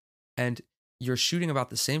back and you're shooting about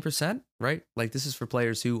the same percent, right? Like this is for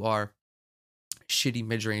players who are shitty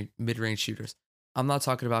mid-range shooters. I'm not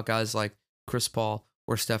talking about guys like Chris Paul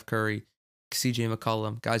or Steph Curry, CJ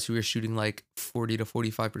McCollum, guys who are shooting like 40 to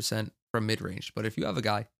 45% from mid-range. But if you have a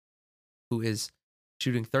guy who is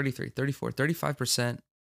shooting 33, 34, 35%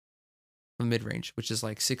 from mid-range, which is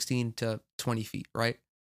like 16 to 20 feet, right?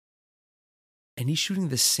 And he's shooting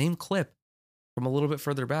the same clip from a little bit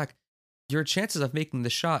further back, your chances of making the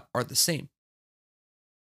shot are the same.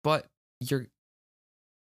 But you're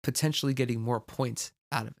potentially getting more points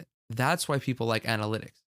out of it. That's why people like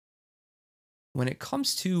analytics. When it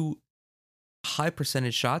comes to high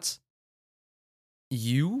percentage shots,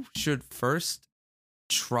 you should first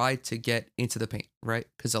try to get into the paint, right?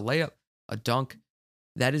 Because a layup, a dunk,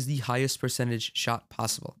 that is the highest percentage shot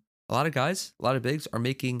possible. A lot of guys, a lot of bigs are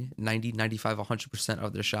making 90, 95, 100%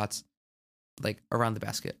 of their shots like around the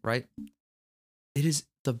basket, right? It is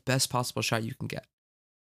the best possible shot you can get.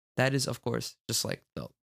 That is, of course, just like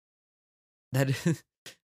that is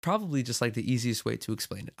probably just like the easiest way to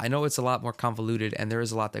explain it. I know it's a lot more convoluted and there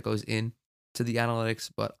is a lot that goes in to the analytics,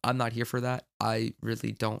 but I'm not here for that. I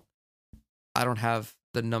don't have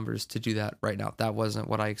the numbers to do that right now. That wasn't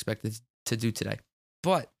what I expected to do today.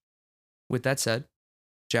 But with that said,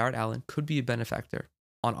 Jarrett Allen could be a benefactor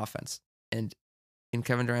on offense. And in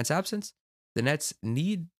Kevin Durant's absence, the Nets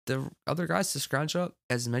need the other guys to scrounge up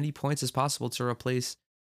as many points as possible to replace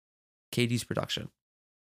KD's production.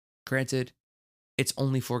 Granted, it's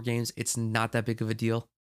only 4 games. It's not that big of a deal.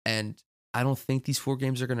 And I don't think these 4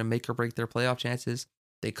 games are going to make or break their playoff chances.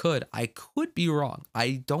 They could. I could be wrong.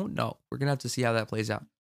 I don't know. We're going to have to see how that plays out.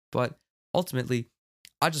 But ultimately,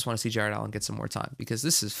 I just want to see Jarrett Allen get some more time because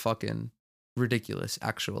this is fucking ridiculous,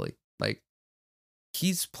 actually. Like,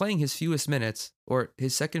 he's playing his fewest minutes or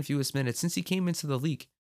his second fewest minutes since he came into the league.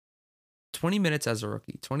 20 minutes as a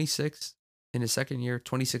rookie, 26 in his second year,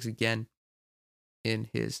 26 again in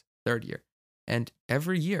his third year. And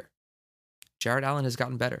every year, Jarrett Allen has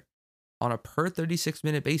gotten better on a per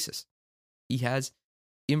 36-minute basis. He has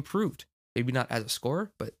improved, maybe not as a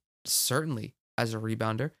scorer, but certainly as a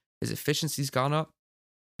rebounder. His efficiency's gone up.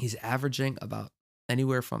 He's averaging about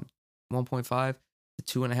anywhere from 1.5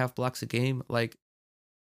 to 2.5 blocks a game. Like,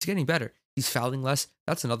 it's getting better. He's fouling less.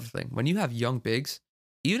 That's another thing. When you have young bigs,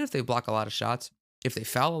 even if they block a lot of shots, if they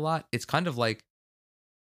foul a lot, it's kind of like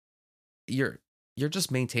you're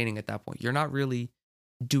just maintaining at that point. You're not really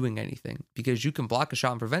doing anything because you can block a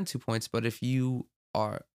shot and prevent 2 points, but if you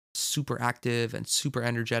are super active and super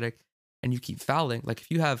energetic and you keep fouling, like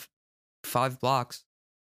if you have 5 blocks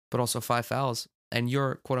but also 5 fouls and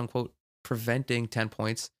you're quote unquote preventing 10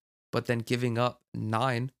 points but then giving up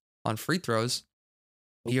 9 on free throws,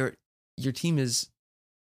 your team is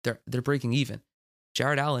they're breaking even.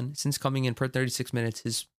 Jarrett Allen, since coming in per 36 minutes,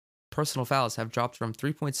 his personal fouls have dropped from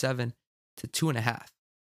 3.7 to 2.5.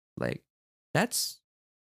 Like, that's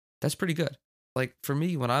pretty good. Like, for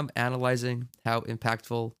me, when I'm analyzing how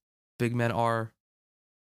impactful big men are,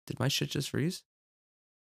 did my shit just freeze?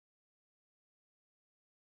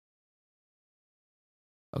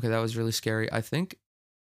 Okay, that was really scary. I think.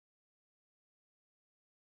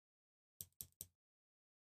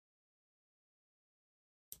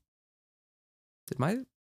 Did my.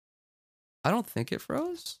 I don't think it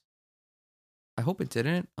froze. I hope it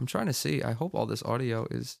didn't. I'm trying to see. I hope all this audio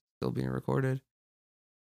is still being recorded.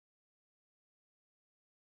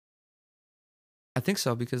 I think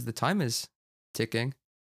so because the time is ticking.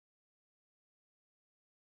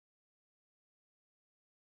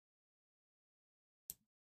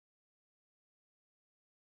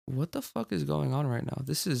 What the fuck is going on right now?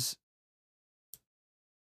 This is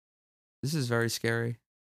very scary.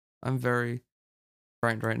 I'm very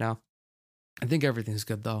frightened right now. I think everything's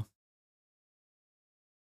good though.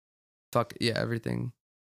 Fuck yeah, everything.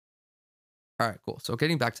 All right, cool. So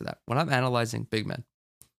getting back to that, when I'm analyzing big men,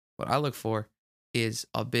 what I look for is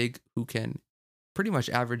a big who can pretty much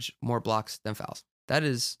average more blocks than fouls. That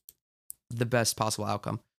is the best possible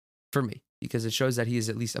outcome for me because it shows that he is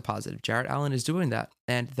at least a positive. Jarrett Allen is doing that,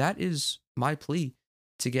 and that is my plea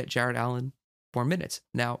to get Jarrett Allen more minutes.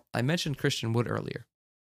 Now, I mentioned Christian Wood earlier.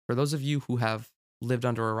 For those of you who have lived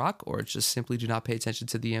under a rock or just simply do not pay attention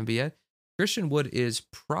to the NBA, Christian Wood is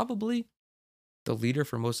probably the leader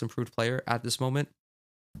for most improved player at this moment.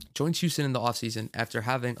 Joins Houston in the offseason after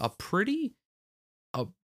having a pretty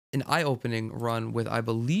an eye-opening run with, I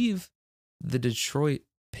believe, the Detroit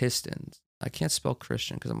Pistons. I can't spell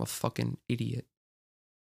Christian because I'm a fucking idiot.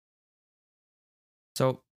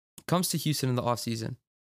 So, comes to Houston in the offseason.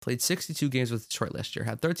 Played 62 games with Detroit last year.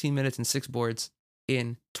 Had 13 minutes and 6 boards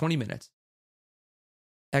in 20 minutes.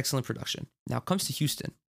 Excellent production. Now comes to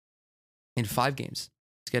Houston in 5 games.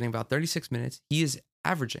 He's getting about 36 minutes. He is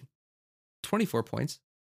averaging 24 points,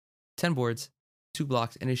 10 boards, 2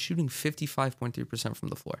 blocks, and is shooting 55.3% from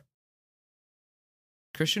the floor.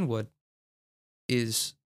 Christian Wood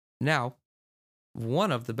is now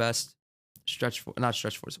one of the best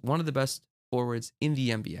one of the best forwards in the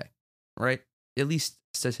NBA, right? At least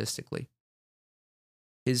statistically.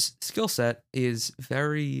 His skill set is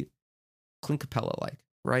very Clint Capella-like,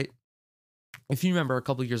 right? If you remember a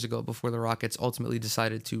couple years ago before the Rockets ultimately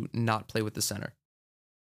decided to not play with the center,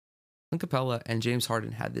 Clint Capella and James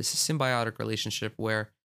Harden had this symbiotic relationship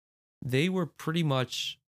where they were pretty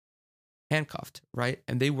much handcuffed, right?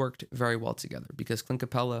 And they worked very well together because Clint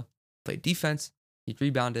Capella played defense, he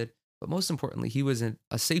rebounded, but most importantly, he was a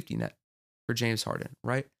safety net for James Harden,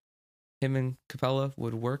 right? Him and Capella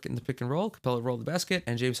would work in the pick and roll. Capella would roll the basket,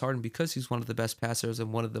 and James Harden, because he's one of the best passers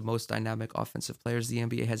and one of the most dynamic offensive players the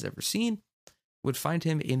NBA has ever seen, would find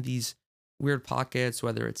him in these weird pockets,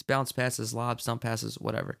 whether it's bounce passes, lobs, dump passes,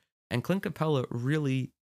 whatever. And Clint Capella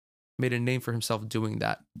really made a name for himself doing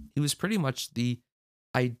that. He was pretty much the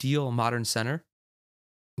ideal modern center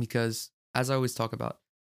because, as I always talk about,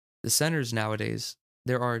 the centers nowadays,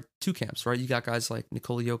 there are 2 camps, right? You got guys like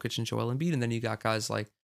Nikola Jokic and Joel Embiid, and then you got guys like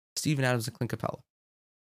Steven Adams and Clint Capella.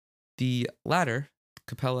 The latter,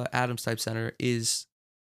 Capella-Adams type center, is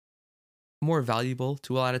more valuable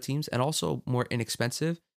to a lot of teams and also more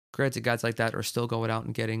inexpensive. Granted, guys like that are still going out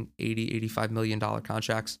and getting $80, $85 million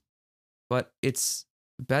contracts, but it's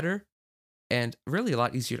better and really a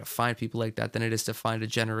lot easier to find people like that than it is to find a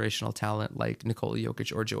generational talent like Nikola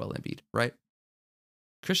Jokic or Joel Embiid, right?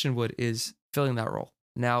 Christian Wood is filling that role.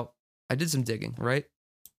 Now, I did some digging, right?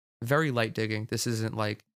 Very light digging. This isn't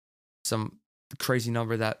like some crazy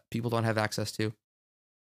number that people don't have access to.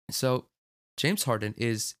 So, James Harden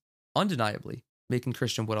is undeniably making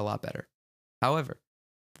Christian Wood a lot better. However,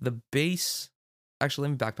 the base... Actually,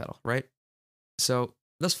 let me backpedal, right? So,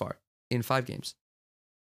 thus far, in 5 games,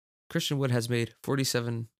 Christian Wood has made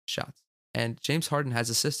 47 shots, and James Harden has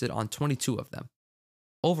assisted on 22 of them.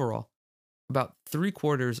 Overall, about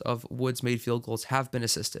 3/4 of Wood's made field goals have been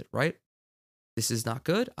assisted, right? This is not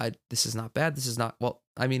good. This is not bad. This is not, well,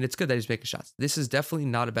 I mean, it's good that he's making shots. This is definitely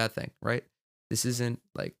not a bad thing, right? This isn't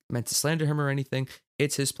like meant to slander him or anything.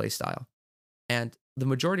 It's his play style. And the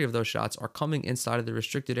majority of those shots are coming inside of the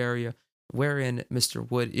restricted area wherein Mr.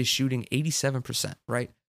 Wood is shooting 87%,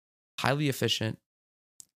 right? Highly efficient.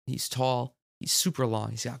 He's tall. He's super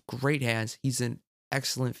long. He's got great hands. He's an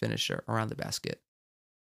excellent finisher around the basket.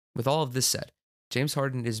 With all of this said, James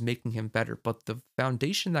Harden is making him better, but the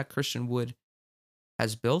foundation that Christian Wood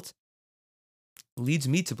has built leads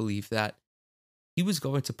me to believe that he was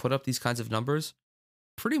going to put up these kinds of numbers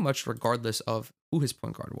pretty much regardless of who his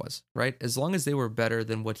point guard was, right? As long as they were better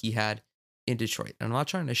than what he had in Detroit. And I'm not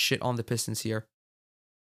trying to shit on the Pistons here.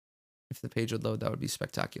 If the page would load, that would be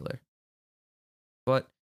spectacular. But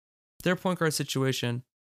their point guard situation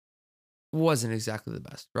wasn't exactly the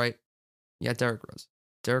best, right? Yeah, Derrick Rose.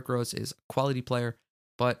 Derrick Rose is a quality player,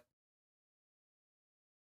 but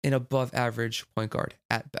an above average point guard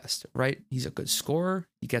at best, right? He's a good scorer.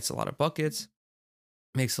 He gets a lot of buckets,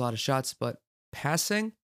 makes a lot of shots, but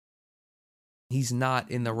passing, he's not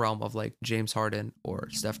in the realm of like James Harden or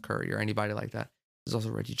Steph Curry or anybody like that. There's also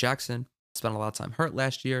Reggie Jackson, spent a lot of time hurt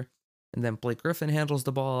last year. And then Blake Griffin handles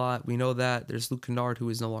the ball a lot. We know that. There's Luke Kennard, who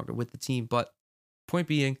is no longer with the team. But point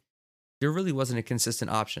being, there really wasn't a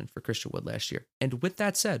consistent option for Christian Wood last year. And with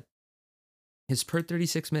that said, his per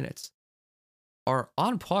 36 minutes are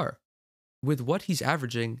on par with what he's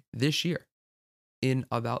averaging this year in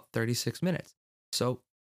about 36 minutes. So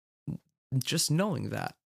just knowing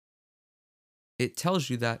that, it tells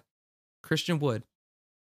you that Christian Wood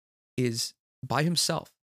is by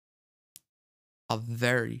himself a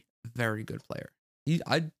very, very good player.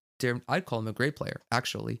 I'd call him a great player,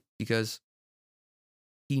 actually, because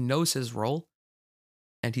he knows his role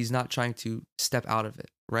and he's not trying to step out of it,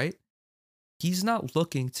 right? He's not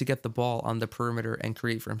looking to get the ball on the perimeter and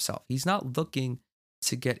create for himself. He's not looking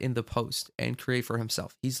to get in the post and create for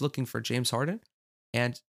himself. He's looking for James Harden.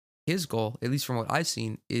 And his goal, at least from what I've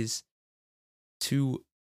seen, is to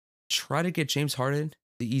try to get James Harden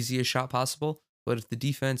the easiest shot possible. But if the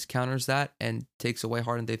defense counters that and takes away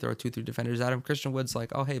Harden, they throw 2-3 defenders at him. Christian Wood's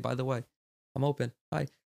like, oh, hey, by the way, I'm open. Hi,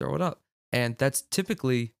 throw it up. And that's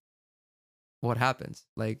typically what happens.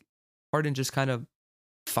 Like, Harden just kind of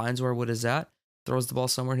finds where Wood is at, throws the ball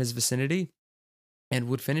somewhere in his vicinity, and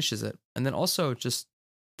Wood finishes it. And then also just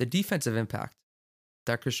the defensive impact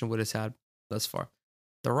that Christian Wood has had thus far.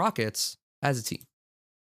 The Rockets, as a team,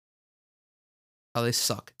 they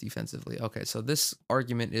suck defensively. Okay, so this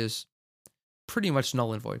argument is pretty much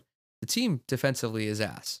null and void. The team defensively is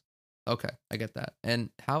ass. Okay, I get that.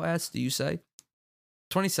 And how ass do you say?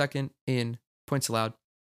 22nd in points allowed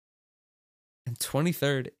and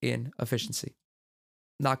 23rd in efficiency.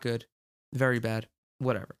 Not good, very bad,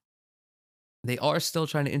 whatever. They are still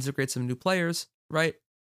trying to integrate some new players, right?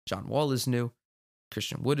 John Wall is new.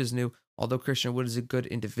 Christian Wood is new. Although Christian Wood is a good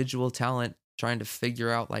individual talent, trying to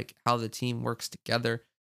figure out like how the team works together.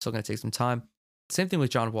 Still going to take some time. Same thing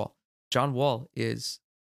with John Wall. John Wall is,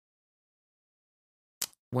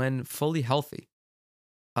 when fully healthy,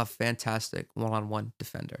 a fantastic one-on-one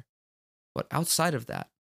defender. But outside of that,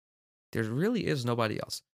 there really is nobody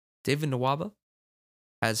else. David Nwaba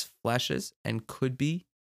has flashes and could be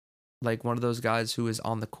like one of those guys who is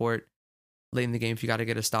on the court late in the game if you got to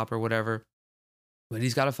get a stop or whatever. But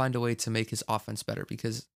he's got to find a way to make his offense better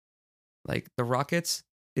because, like, the Rockets,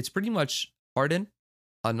 it's pretty much Harden,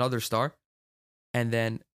 another star, and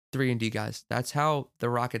then 3-and-D guys. That's how the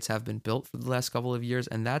Rockets have been built for the last couple of years,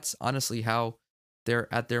 and that's honestly how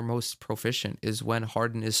they're at their most proficient, is when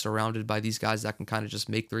Harden is surrounded by these guys that can kind of just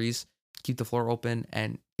make threes, keep the floor open,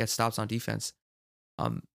 and get stops on defense.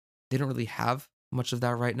 They don't really have much of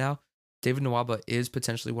that right now. David Nwaba is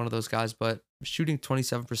potentially one of those guys, but shooting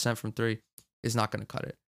 27% from three is not going to cut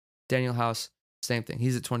it. Daniel House, same thing.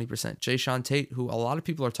 He's at 20%. Jayshawn Tate, who a lot of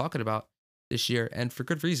people are talking about this year, and for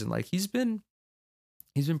good reason. Like, he's been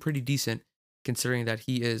pretty decent considering that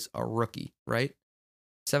he is a rookie, right?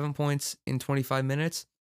 7 points in 25 minutes.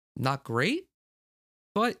 Not great,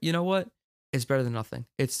 but you know what? It's better than nothing.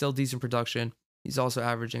 It's still decent production. He's also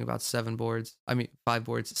averaging about 5 boards,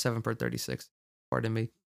 7 per 36. Pardon me.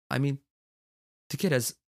 I mean, the kid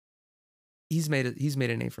he's made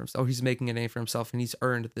a name for himself. He's making a name for himself, and he's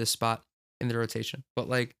earned this spot in the rotation. But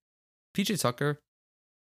like, PJ Tucker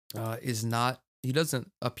he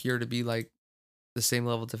doesn't appear to be like the same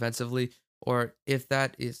level defensively, or if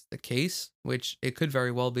that is the case, which it could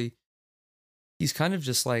very well be, he's kind of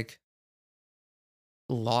just like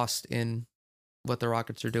lost in what the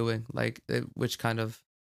Rockets are doing, which kind of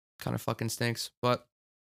fucking stinks. But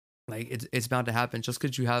like, it's bound to happen. Just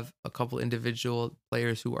because you have a couple individual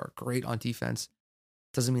players who are great on defense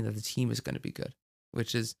doesn't mean that the team is going to be good,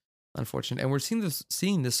 which is unfortunate. And we're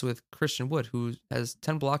seeing this with Christian Wood, who has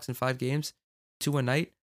 10 blocks in 5 games, 2 a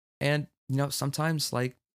night. And sometimes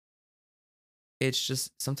it's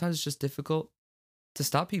just difficult to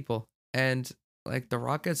stop people. And like, the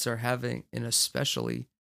Rockets are having an especially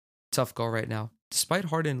tough go right now. Despite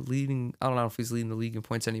Harden leading, I don't know if he's leading the league in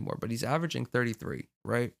points anymore, but he's averaging 33,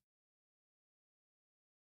 right?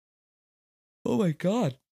 Oh my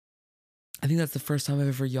God. I think that's the first time I've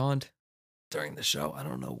ever yawned during the show. I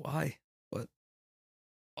don't know why, but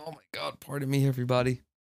oh my God, pardon me, everybody.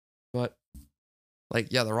 But Like,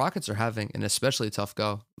 yeah, the Rockets are having an especially tough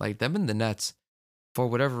go. Like, them and the Nets, for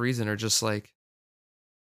whatever reason, are just like,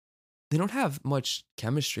 they don't have much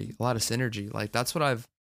chemistry, a lot of synergy. Like, that's what I've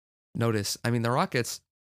noticed. I mean, the Rockets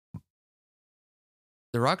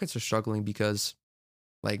are struggling because,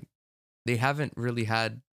 like, they haven't really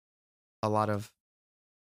had a lot of,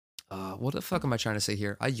 what the fuck am I trying to say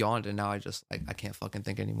here? I yawned and now I can't fucking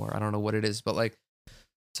think anymore. I don't know what it is, but like,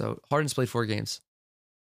 so Harden's played 4 games.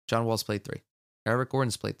 John Wall's played 3. Eric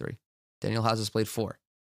Gordon's played 3. Daniel House has played 4.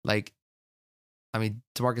 Like, I mean,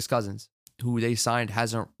 DeMarcus Cousins, who they signed,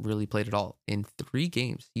 hasn't really played at all. In 3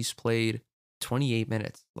 games, he's played 28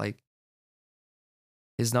 minutes. Like,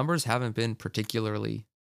 his numbers haven't been particularly,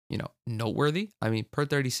 noteworthy. I mean, per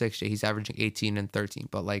 36, he's averaging 18 and 13,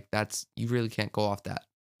 but like, you really can't go off that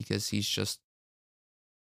because he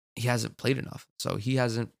hasn't played enough. So he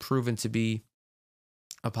hasn't proven to be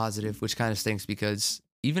a positive, which kind of stinks because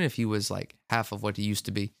even if he was like half of what he used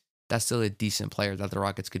to be, that's still a decent player that the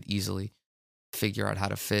Rockets could easily figure out how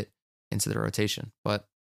to fit into the rotation. But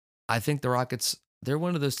I think the Rockets, they're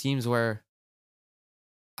one of those teams where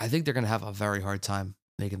I think they're going to have a very hard time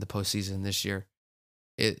making the postseason this year.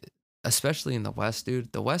 Especially in the West,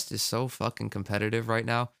 dude. The West is so fucking competitive right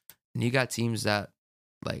now. And you got teams that,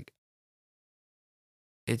 like,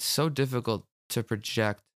 it's so difficult to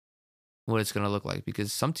project what it's going to look like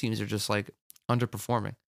because some teams are just like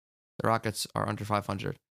underperforming. The Rockets are under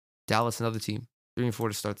 500. Dallas, another team, 3-4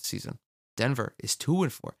 to start the season. Denver is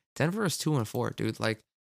 2-4. Denver is 2-4, dude. Like,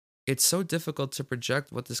 it's so difficult to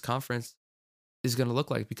project what this conference is going to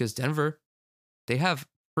look like because Denver, they have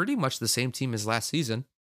pretty much the same team as last season.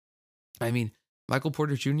 I mean, Michael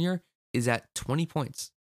Porter Jr. is at 20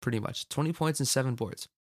 points, pretty much 20 points and 7 boards.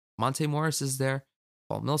 Monte Morris is there.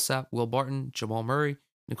 Paul Millsap, Will Barton, Jamal Murray,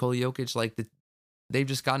 Nikola Jokic. Like, they've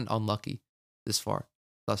just gotten unlucky thus far.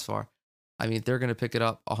 I mean, they're going to pick it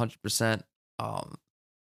up 100%. I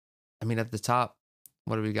mean, at the top,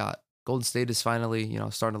 what do we got? Golden State is finally,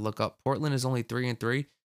 starting to look up. Portland is only 3-3.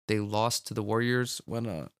 They lost to the Warriors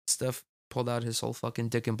when Steph pulled out his whole fucking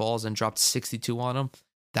dick and balls and dropped 62 on them.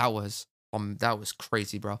 That was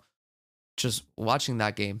crazy, bro. Just watching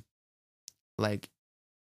that game, like,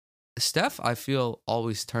 Steph, I feel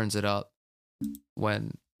always turns it up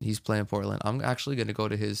when he's playing Portland. I'm actually going to go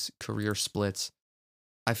to his career splits.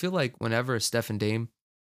 I feel like whenever Steph and Dame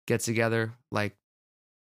get together, like,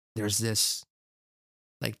 there's this,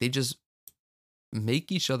 like, they just make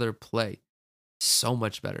each other play so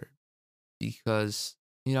much better because,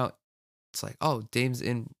 it's like, oh, Dame's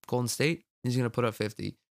in Golden State, he's going to put up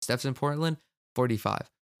 50. Steph's in Portland, 45,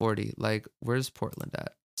 40. Like, where's Portland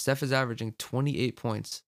at? Steph is averaging 28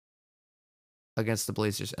 points against the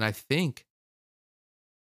Blazers. And I think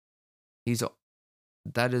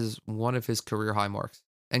that is one of his career high marks.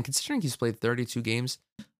 And considering he's played 32 games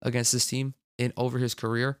against this team over his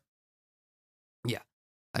career, yeah.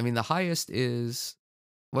 I mean, what's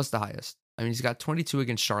the highest? I mean, he's got 22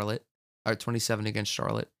 against Charlotte, or 27 against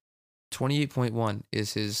Charlotte. 28.1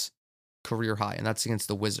 is his career high, and that's against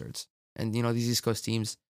the Wizards. And these East Coast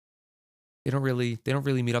teams, they don't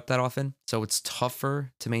really meet up that often, so it's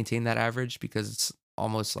tougher to maintain that average because it's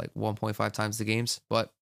almost like 1.5 times the games.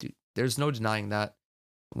 But dude, there's no denying that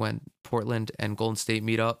when Portland and Golden State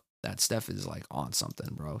meet up, that Steph is like on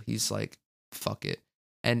something, bro. He's like, fuck it.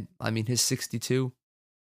 And I mean, his 62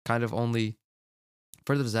 kind of only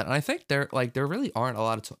furthers that. And I think there really aren't a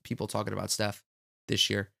lot of people talking about Steph this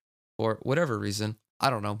year for whatever reason. I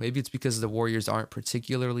don't know. Maybe it's because the Warriors aren't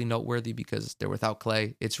particularly noteworthy because they're without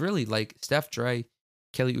Clay. It's really like Steph, Dre,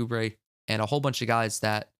 Kelly Oubre, and a whole bunch of guys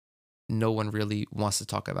that no one really wants to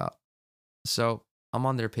talk about. So I'm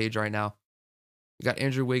on their page right now. You got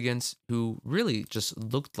Andrew Wiggins, who really just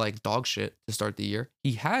looked like dog shit to start the year.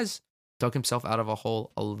 He has dug himself out of a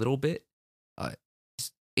hole a little bit.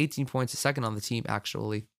 18 points, second on the team,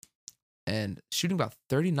 actually. And shooting about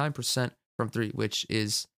 39% from 3, which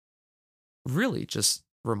is really just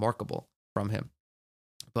remarkable from him.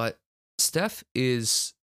 But Steph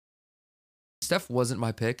wasn't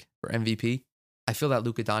my pick for MVP. I feel that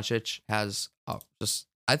Luka Doncic has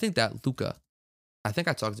I think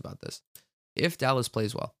I talked about this. If Dallas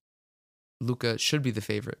plays well, Luka should be the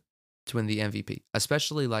favorite to win the MVP,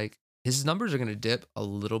 especially like his numbers are going to dip a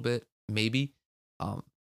little bit, maybe,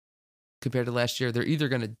 compared to last year. They're either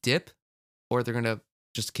going to dip or they're going to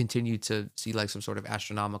just continue to see like some sort of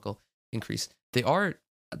astronomical increase. They're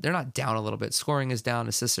not down a little bit. Scoring is down,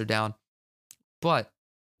 assists are down, but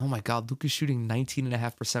oh my God, Luka's shooting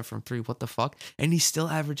 19.5% from 3. What the fuck? And he's still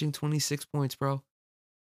averaging 26 points, bro.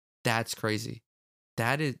 That's crazy.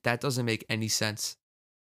 That doesn't make any sense,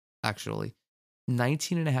 actually.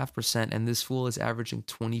 19.5%, and this fool is averaging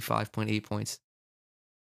 25.8 points.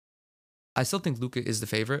 I still think Luka is the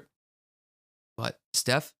favorite, but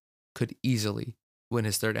Steph could easily win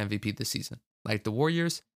his third MVP this season. Like the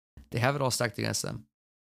Warriors, they have it all stacked against them.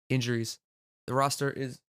 Injuries. The roster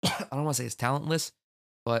is, I don't want to say it's talentless,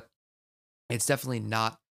 but it's definitely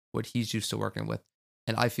not what he's used to working with.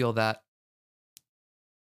 And I feel that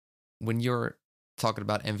when you're talking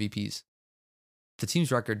about MVPs, the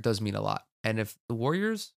team's record does mean a lot. And if the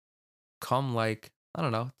Warriors come like, I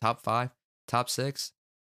don't know, top 5, top 6,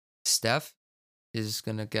 Steph is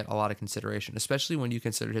going to get a lot of consideration, especially when you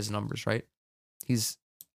consider his numbers, right? He's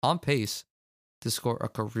on pace to score a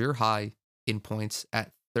career high in points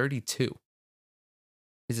at 32.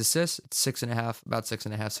 His assists, it's 6.5, about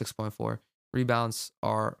 6.5, 6.4. Rebounds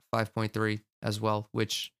are 5.3 as well,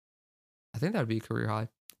 which I think that would be a career high.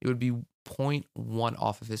 It would be zero point 0.1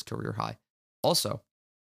 off of his career high. Also,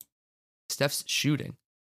 Steph's shooting,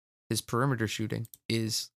 his perimeter shooting,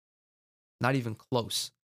 is not even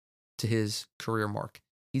close to his career mark.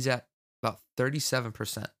 He's at about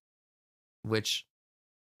 37%, which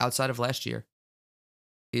outside of last year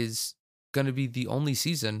is going to be the only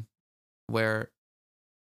season where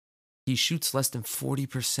he shoots less than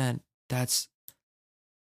 40%. That's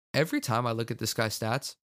every time I look at this guy's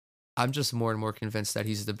stats, I'm just more and more convinced that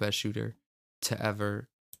he's the best shooter to ever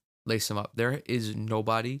lace him up. There is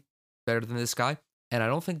nobody better than this guy, and I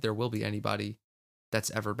don't think there will be anybody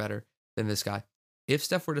that's ever better than this guy. If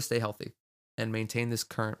Steph were to stay healthy and maintain this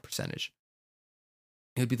current percentage,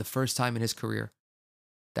 it would be the first time in his career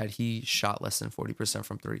that he shot less than 40%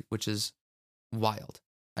 from three, which is wild.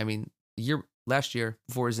 I mean, last year,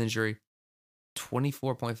 before his injury,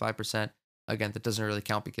 24.5%. Again, that doesn't really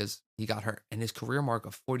count because he got hurt. And his career mark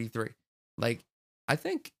of 43. Like, I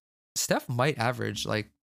think Steph might average, like,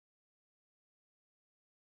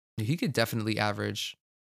 he could definitely average,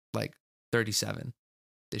 like, 37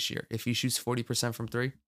 this year. If he shoots 40% from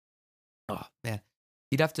three, oh, man.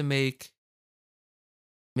 He'd have to make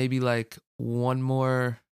maybe, like, one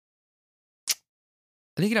more. I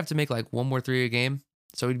think he'd have to make, like, one more three a game.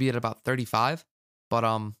 So he'd be at about 35. But,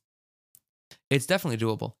 it's definitely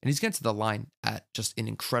doable. And he's getting to the line at just an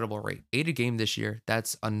incredible rate. 8 a game this year.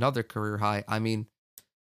 That's another career high. I mean,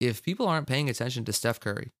 if people aren't paying attention to Steph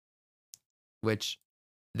Curry, which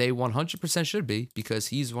they 100% should be because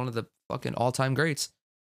he's one of the fucking all-time greats,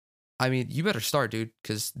 I mean, you better start, dude,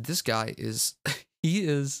 because this guy is, he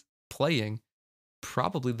is playing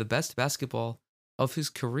probably the best basketball of his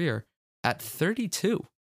career at 32.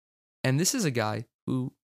 And this is a guy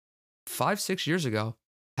who 5-6 years ago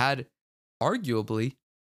had arguably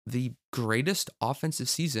the greatest offensive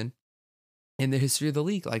season in the history of the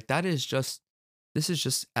league. Like, this is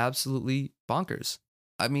just absolutely bonkers.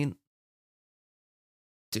 I mean,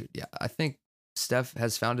 dude, yeah, I think Steph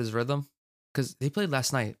has found his rhythm because they played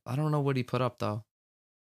last night. I don't know what he put up though.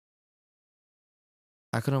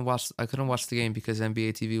 I couldn't watch the game because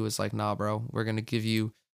NBA TV was like, nah, bro, we're gonna give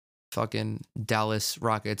you fucking Dallas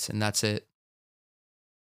Rockets and that's it.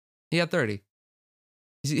 He had 30.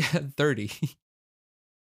 He had 30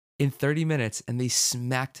 in 30 minutes, and they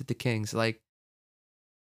smacked the Kings. Like,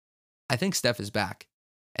 I think Steph is back.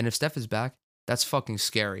 And if Steph is back, that's fucking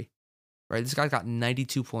scary, right? This guy got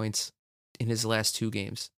 92 points in his last 2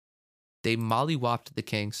 games. They mollywopped the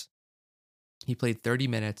Kings. He played 30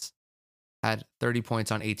 minutes, had 30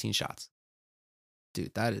 points on 18 shots.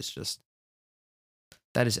 Dude, that is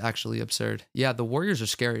actually absurd. Yeah, the Warriors are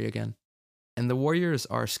scary again. And the Warriors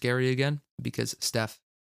are scary again because Steph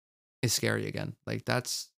is scary again. Like, I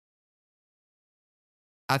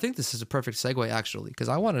think this is a perfect segue actually, because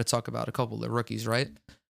I wanted to talk about a couple of rookies, right?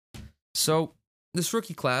 So this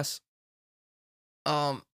rookie class,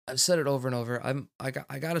 I've said it over and over. I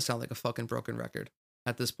gotta sound like a fucking broken record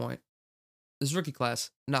at this point. This rookie class,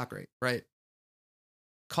 not great, right?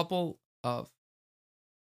 Couple of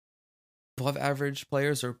above average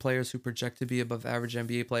players or players who project to be above average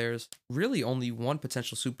NBA players. Really only one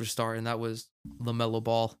potential superstar, and that was LaMelo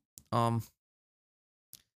Ball. And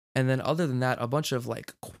then other than that, a bunch of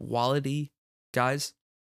like quality guys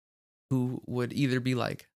who would either be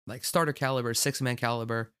like starter caliber, 6-man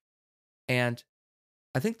caliber. And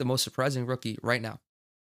I think the most surprising rookie right now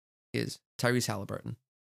is Tyrese Halliburton.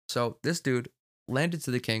 So this dude landed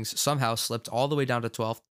to the Kings, somehow slipped all the way down to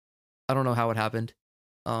 12th. I don't know how it happened.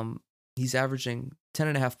 He's averaging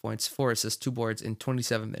 10.5 points, 4 assists, 2 boards in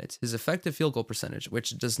 27 minutes. His effective field goal percentage,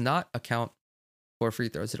 which does not account for free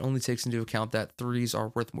throws, it only takes into account that threes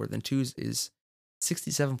are worth more than twos, is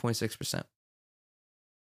 67.6%.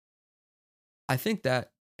 I think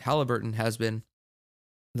that Halliburton has been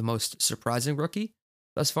the most surprising rookie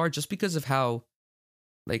thus far just because of how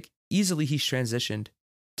Like easily he's transitioned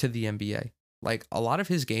to the NBA. Like a lot of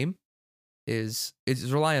his game is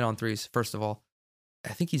reliant on threes, first of all.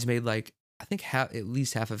 I think he's made like I think at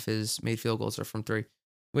least half of his made field goals are from three,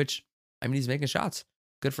 which I mean he's making shots.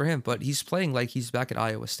 Good for him, but he's playing like he's back at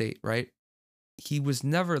Iowa State, right? He was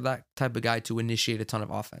never that type of guy to initiate a ton of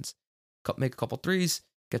offense. Make a couple threes,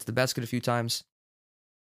 get to the basket a few times,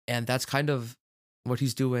 and that's kind of what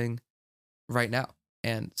he's doing right now.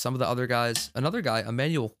 And some of the other guys, another guy,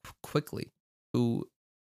 Emmanuel Quickly, who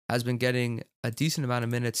has been getting a decent amount of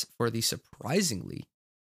minutes for the surprisingly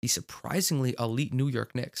elite New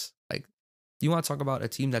York Knicks. Like, you want to talk about a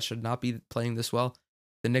team that should not be playing this well?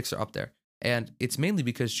 The Knicks are up there. And it's mainly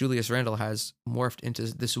because Julius Randle has morphed into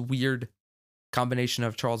this weird combination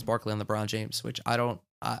of Charles Barkley and LeBron James, which no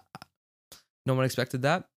one expected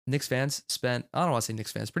that. Knicks fans spent, I don't want to say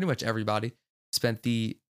Knicks fans, pretty much everybody spent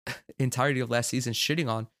the entirety of last season shitting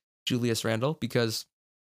on Julius Randle because,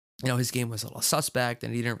 his game was a little suspect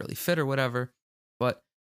and he didn't really fit or whatever. But,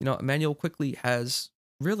 Emmanuel Quickly has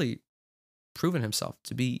really proven himself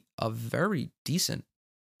to be a very decent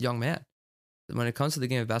young man. When it comes to the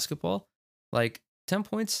game of basketball, like 10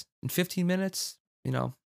 points in 15 minutes, he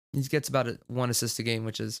gets about one assist a game,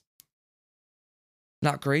 which is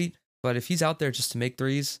not great. But if he's out there just to make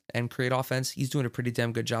threes and create offense, he's doing a pretty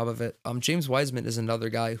damn good job of it. James Wiseman is another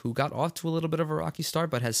guy who got off to a little bit of a rocky start,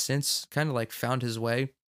 but has since kind of like found his way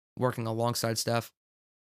working alongside Steph.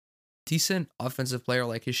 Decent offensive player.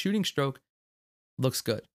 Like his shooting stroke looks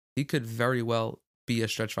good. He could very well be a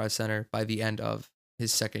stretch five center by the end of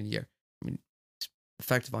his second year. I mean, he's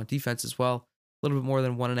effective on defense as well. A little bit more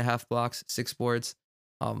than 1.5 blocks, 6 boards.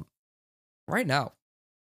 Right now,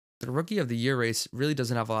 the rookie of the year race really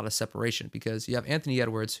doesn't have a lot of separation because you have Anthony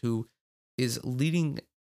Edwards, who is leading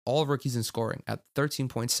all rookies in scoring at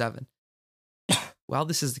 13.7. While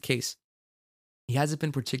this is the case, he hasn't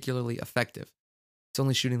been particularly effective. He's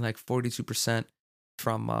only shooting like 42%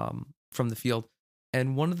 from the field.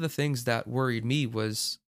 And one of the things that worried me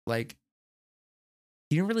was like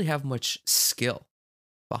he didn't really have much skill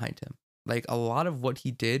behind him. Like a lot of what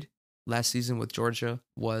he did last season with Georgia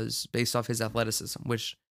was based off his athleticism,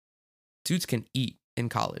 which dudes can eat in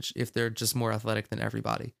college if they're just more athletic than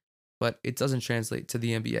everybody. But it doesn't translate to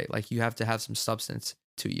the NBA. Like you have to have some substance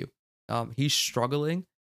to you. He's struggling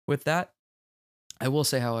with that. I will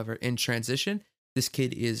say, however, in transition, this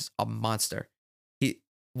kid is a monster.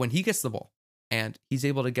 When he gets the ball and he's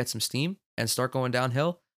able to get some steam and start going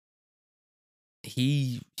downhill,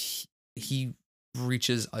 he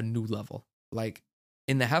reaches a new level. Like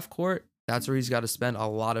in the half court, that's where he's got to spend a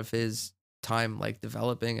lot of his time like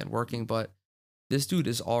developing and working. But this dude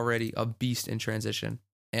is already a beast in transition.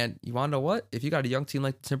 And you want to know what? If you got a young team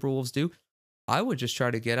like the Timberwolves do, I would just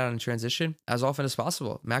try to get out in transition as often as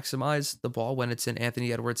possible. Maximize the ball when it's in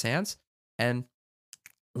Anthony Edwards' hands and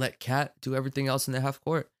let Cat do everything else in the half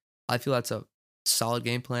court. I feel that's a solid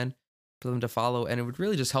game plan for them to follow. And it would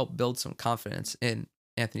really just help build some confidence in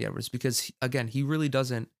Anthony Edwards because, again, he really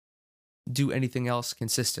doesn't do anything else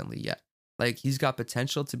consistently yet. Like, he's got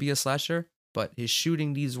potential to be a slasher, but his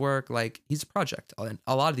shooting needs work. Like, he's a project. And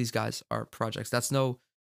a lot of these guys are projects. That's no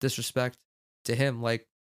disrespect to him. Like,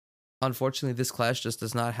 unfortunately, this class just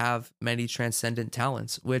does not have many transcendent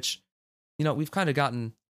talents, which, we've kind of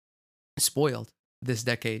gotten spoiled this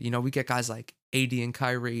decade. We get guys like AD and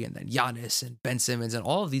Kyrie and then Giannis and Ben Simmons, and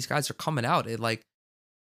all of these guys are coming out at like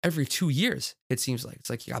every 2 years, it seems like. It's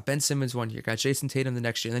like you got Ben Simmons one year, you got Jason Tatum the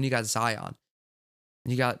next year, and then you got Zion,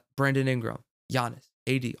 and you got Brandon Ingram, Giannis,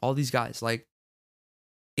 AD, all these guys. Like,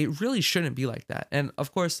 it really shouldn't be like that. And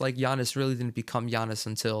of course, like Giannis really didn't become Giannis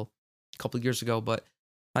until a couple of years ago, but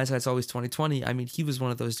hindsight's always 2020. I mean, he was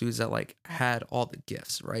one of those dudes that like had all the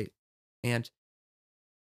gifts, right? And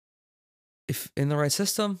if in the right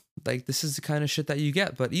system, like this is the kind of shit that you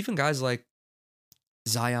get. But even guys like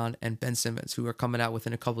Zion and Ben Simmons, who are coming out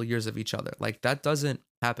within a couple of years of each other, like that doesn't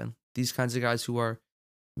happen. These kinds of guys who are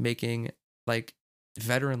making like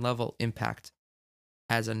veteran level impact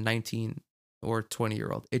as a 19 or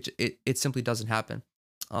 20-year-old, it simply doesn't happen.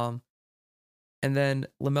 And then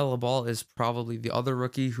LaMelo Ball is probably the other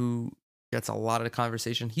rookie who gets a lot of the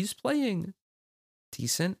conversation. He's playing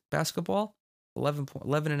decent basketball,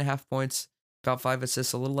 11.5 points, about 5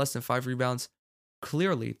 assists, a little less than 5 rebounds.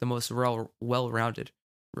 Clearly the most well-rounded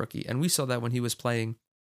rookie. And we saw that when he was playing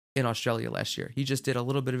in Australia last year. He just did a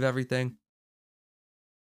little bit of everything.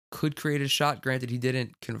 Could create a shot. Granted, he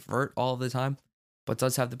didn't convert all of the time, but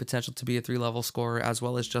does have the potential to be a 3-level scorer as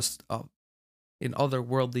well as just an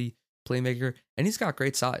otherworldly playmaker. And he's got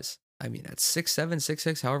great size. I mean, at 6'7",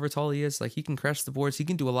 6'6", however tall he is, like he can crash the boards. He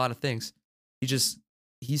can do a lot of things.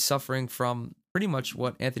 He's suffering from pretty much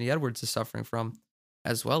what Anthony Edwards is suffering from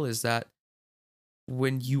as well, is that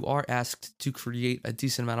when you are asked to create a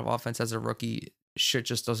decent amount of offense as a rookie, shit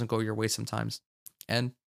just doesn't go your way sometimes.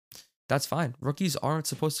 And that's fine. Rookies aren't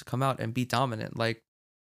supposed to come out and be dominant. Like,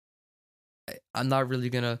 I'm not really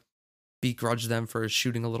going to begrudge them for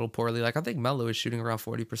shooting a little poorly. Like, I think Melo is shooting around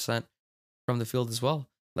 40% from the field as well.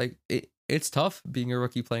 Like, it's tough being a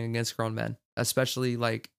rookie playing against grown men, especially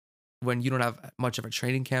like when you don't have much of a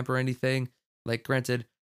training camp or anything. Like, granted,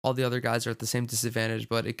 all the other guys are at the same disadvantage,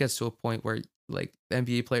 but it gets to a point where like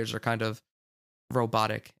NBA players are kind of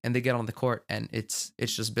robotic and they get on the court and it's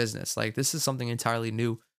just business. Like, this is something entirely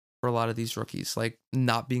new for a lot of these rookies. Like,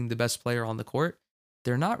 not being the best player on the court,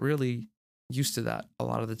 they're not really used to that a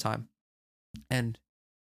lot of the time. And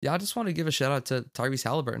yeah, I just want to give a shout out to Tyrese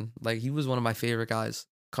Halliburton. Like, he was one of my favorite guys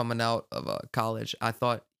coming out of college. I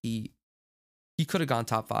thought he could have gone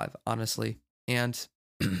top 5, honestly. And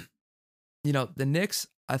the Knicks,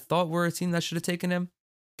 I thought were a team that should have taken him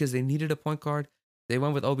because they needed a point guard. They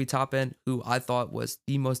went with Obi Toppin, who I thought was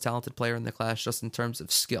the most talented player in the class just in terms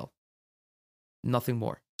of skill. Nothing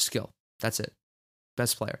more. Skill. That's it.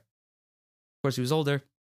 Best player. Of course, he was older.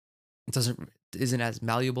 Isn't as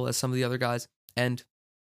malleable as some of the other guys. And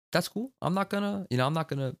that's cool. I'm not gonna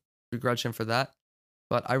begrudge him for that.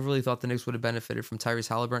 But I really thought the Knicks would have benefited from Tyrese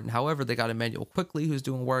Halliburton. However, they got Emmanuel Quickly, who's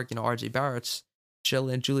doing work. RJ Barrett's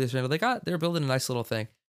chilling. Julius Randle. They're building a nice little thing.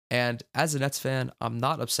 And as a Nets fan, I'm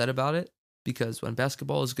not upset about it because when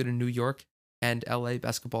basketball is good in New York and LA,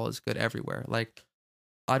 basketball is good everywhere. Like,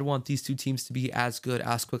 I'd want these two teams to be as good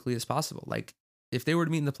as quickly as possible. Like, if they were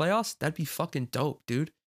to meet in the playoffs, that'd be fucking dope,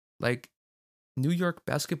 dude. Like, New York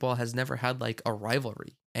basketball has never had like a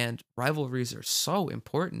rivalry, and rivalries are so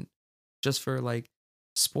important just for like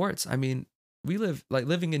sports. I mean,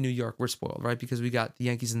 living in New York, we're spoiled, right? Because we got the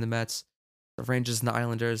Yankees and the Mets, the Rangers and the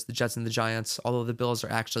Islanders, the Jets and the Giants, although the Bills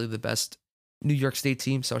are actually the best New York State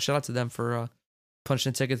team. So shout out to them for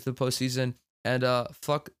punching a ticket to the postseason. And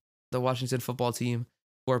fuck the Washington football team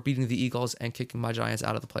for beating the Eagles and kicking my Giants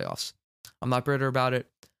out of the playoffs. I'm not bitter about it.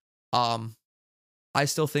 I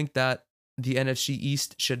still think that the NFC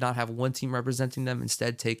East should not have one team representing them.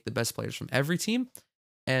 Instead, take the best players from every team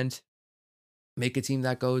and make a team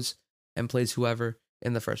that goes and plays whoever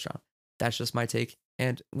in the first round. That's just my take.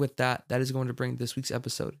 And with that, that is going to bring this week's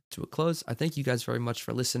episode to a close. I thank you guys very much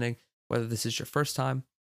for listening, whether this is your first time,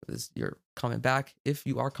 you're coming back. If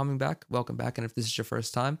you are coming back, welcome back. And if this is your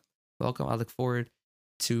first time, welcome. I look forward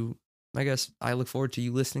to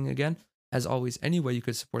you listening again. As always, any way you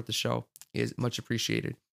could support the show is much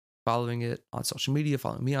appreciated. Following it on social media,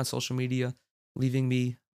 following me on social media, leaving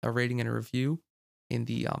me a rating and a review in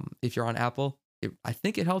the if you're on Apple. I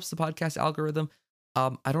think it helps the podcast algorithm.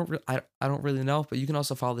 I don't really know, but you can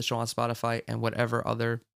also follow the show on Spotify and whatever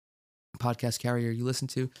other podcast carrier you listen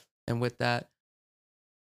to. And with that,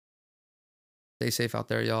 stay safe out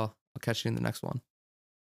there, y'all. I'll catch you in the next one.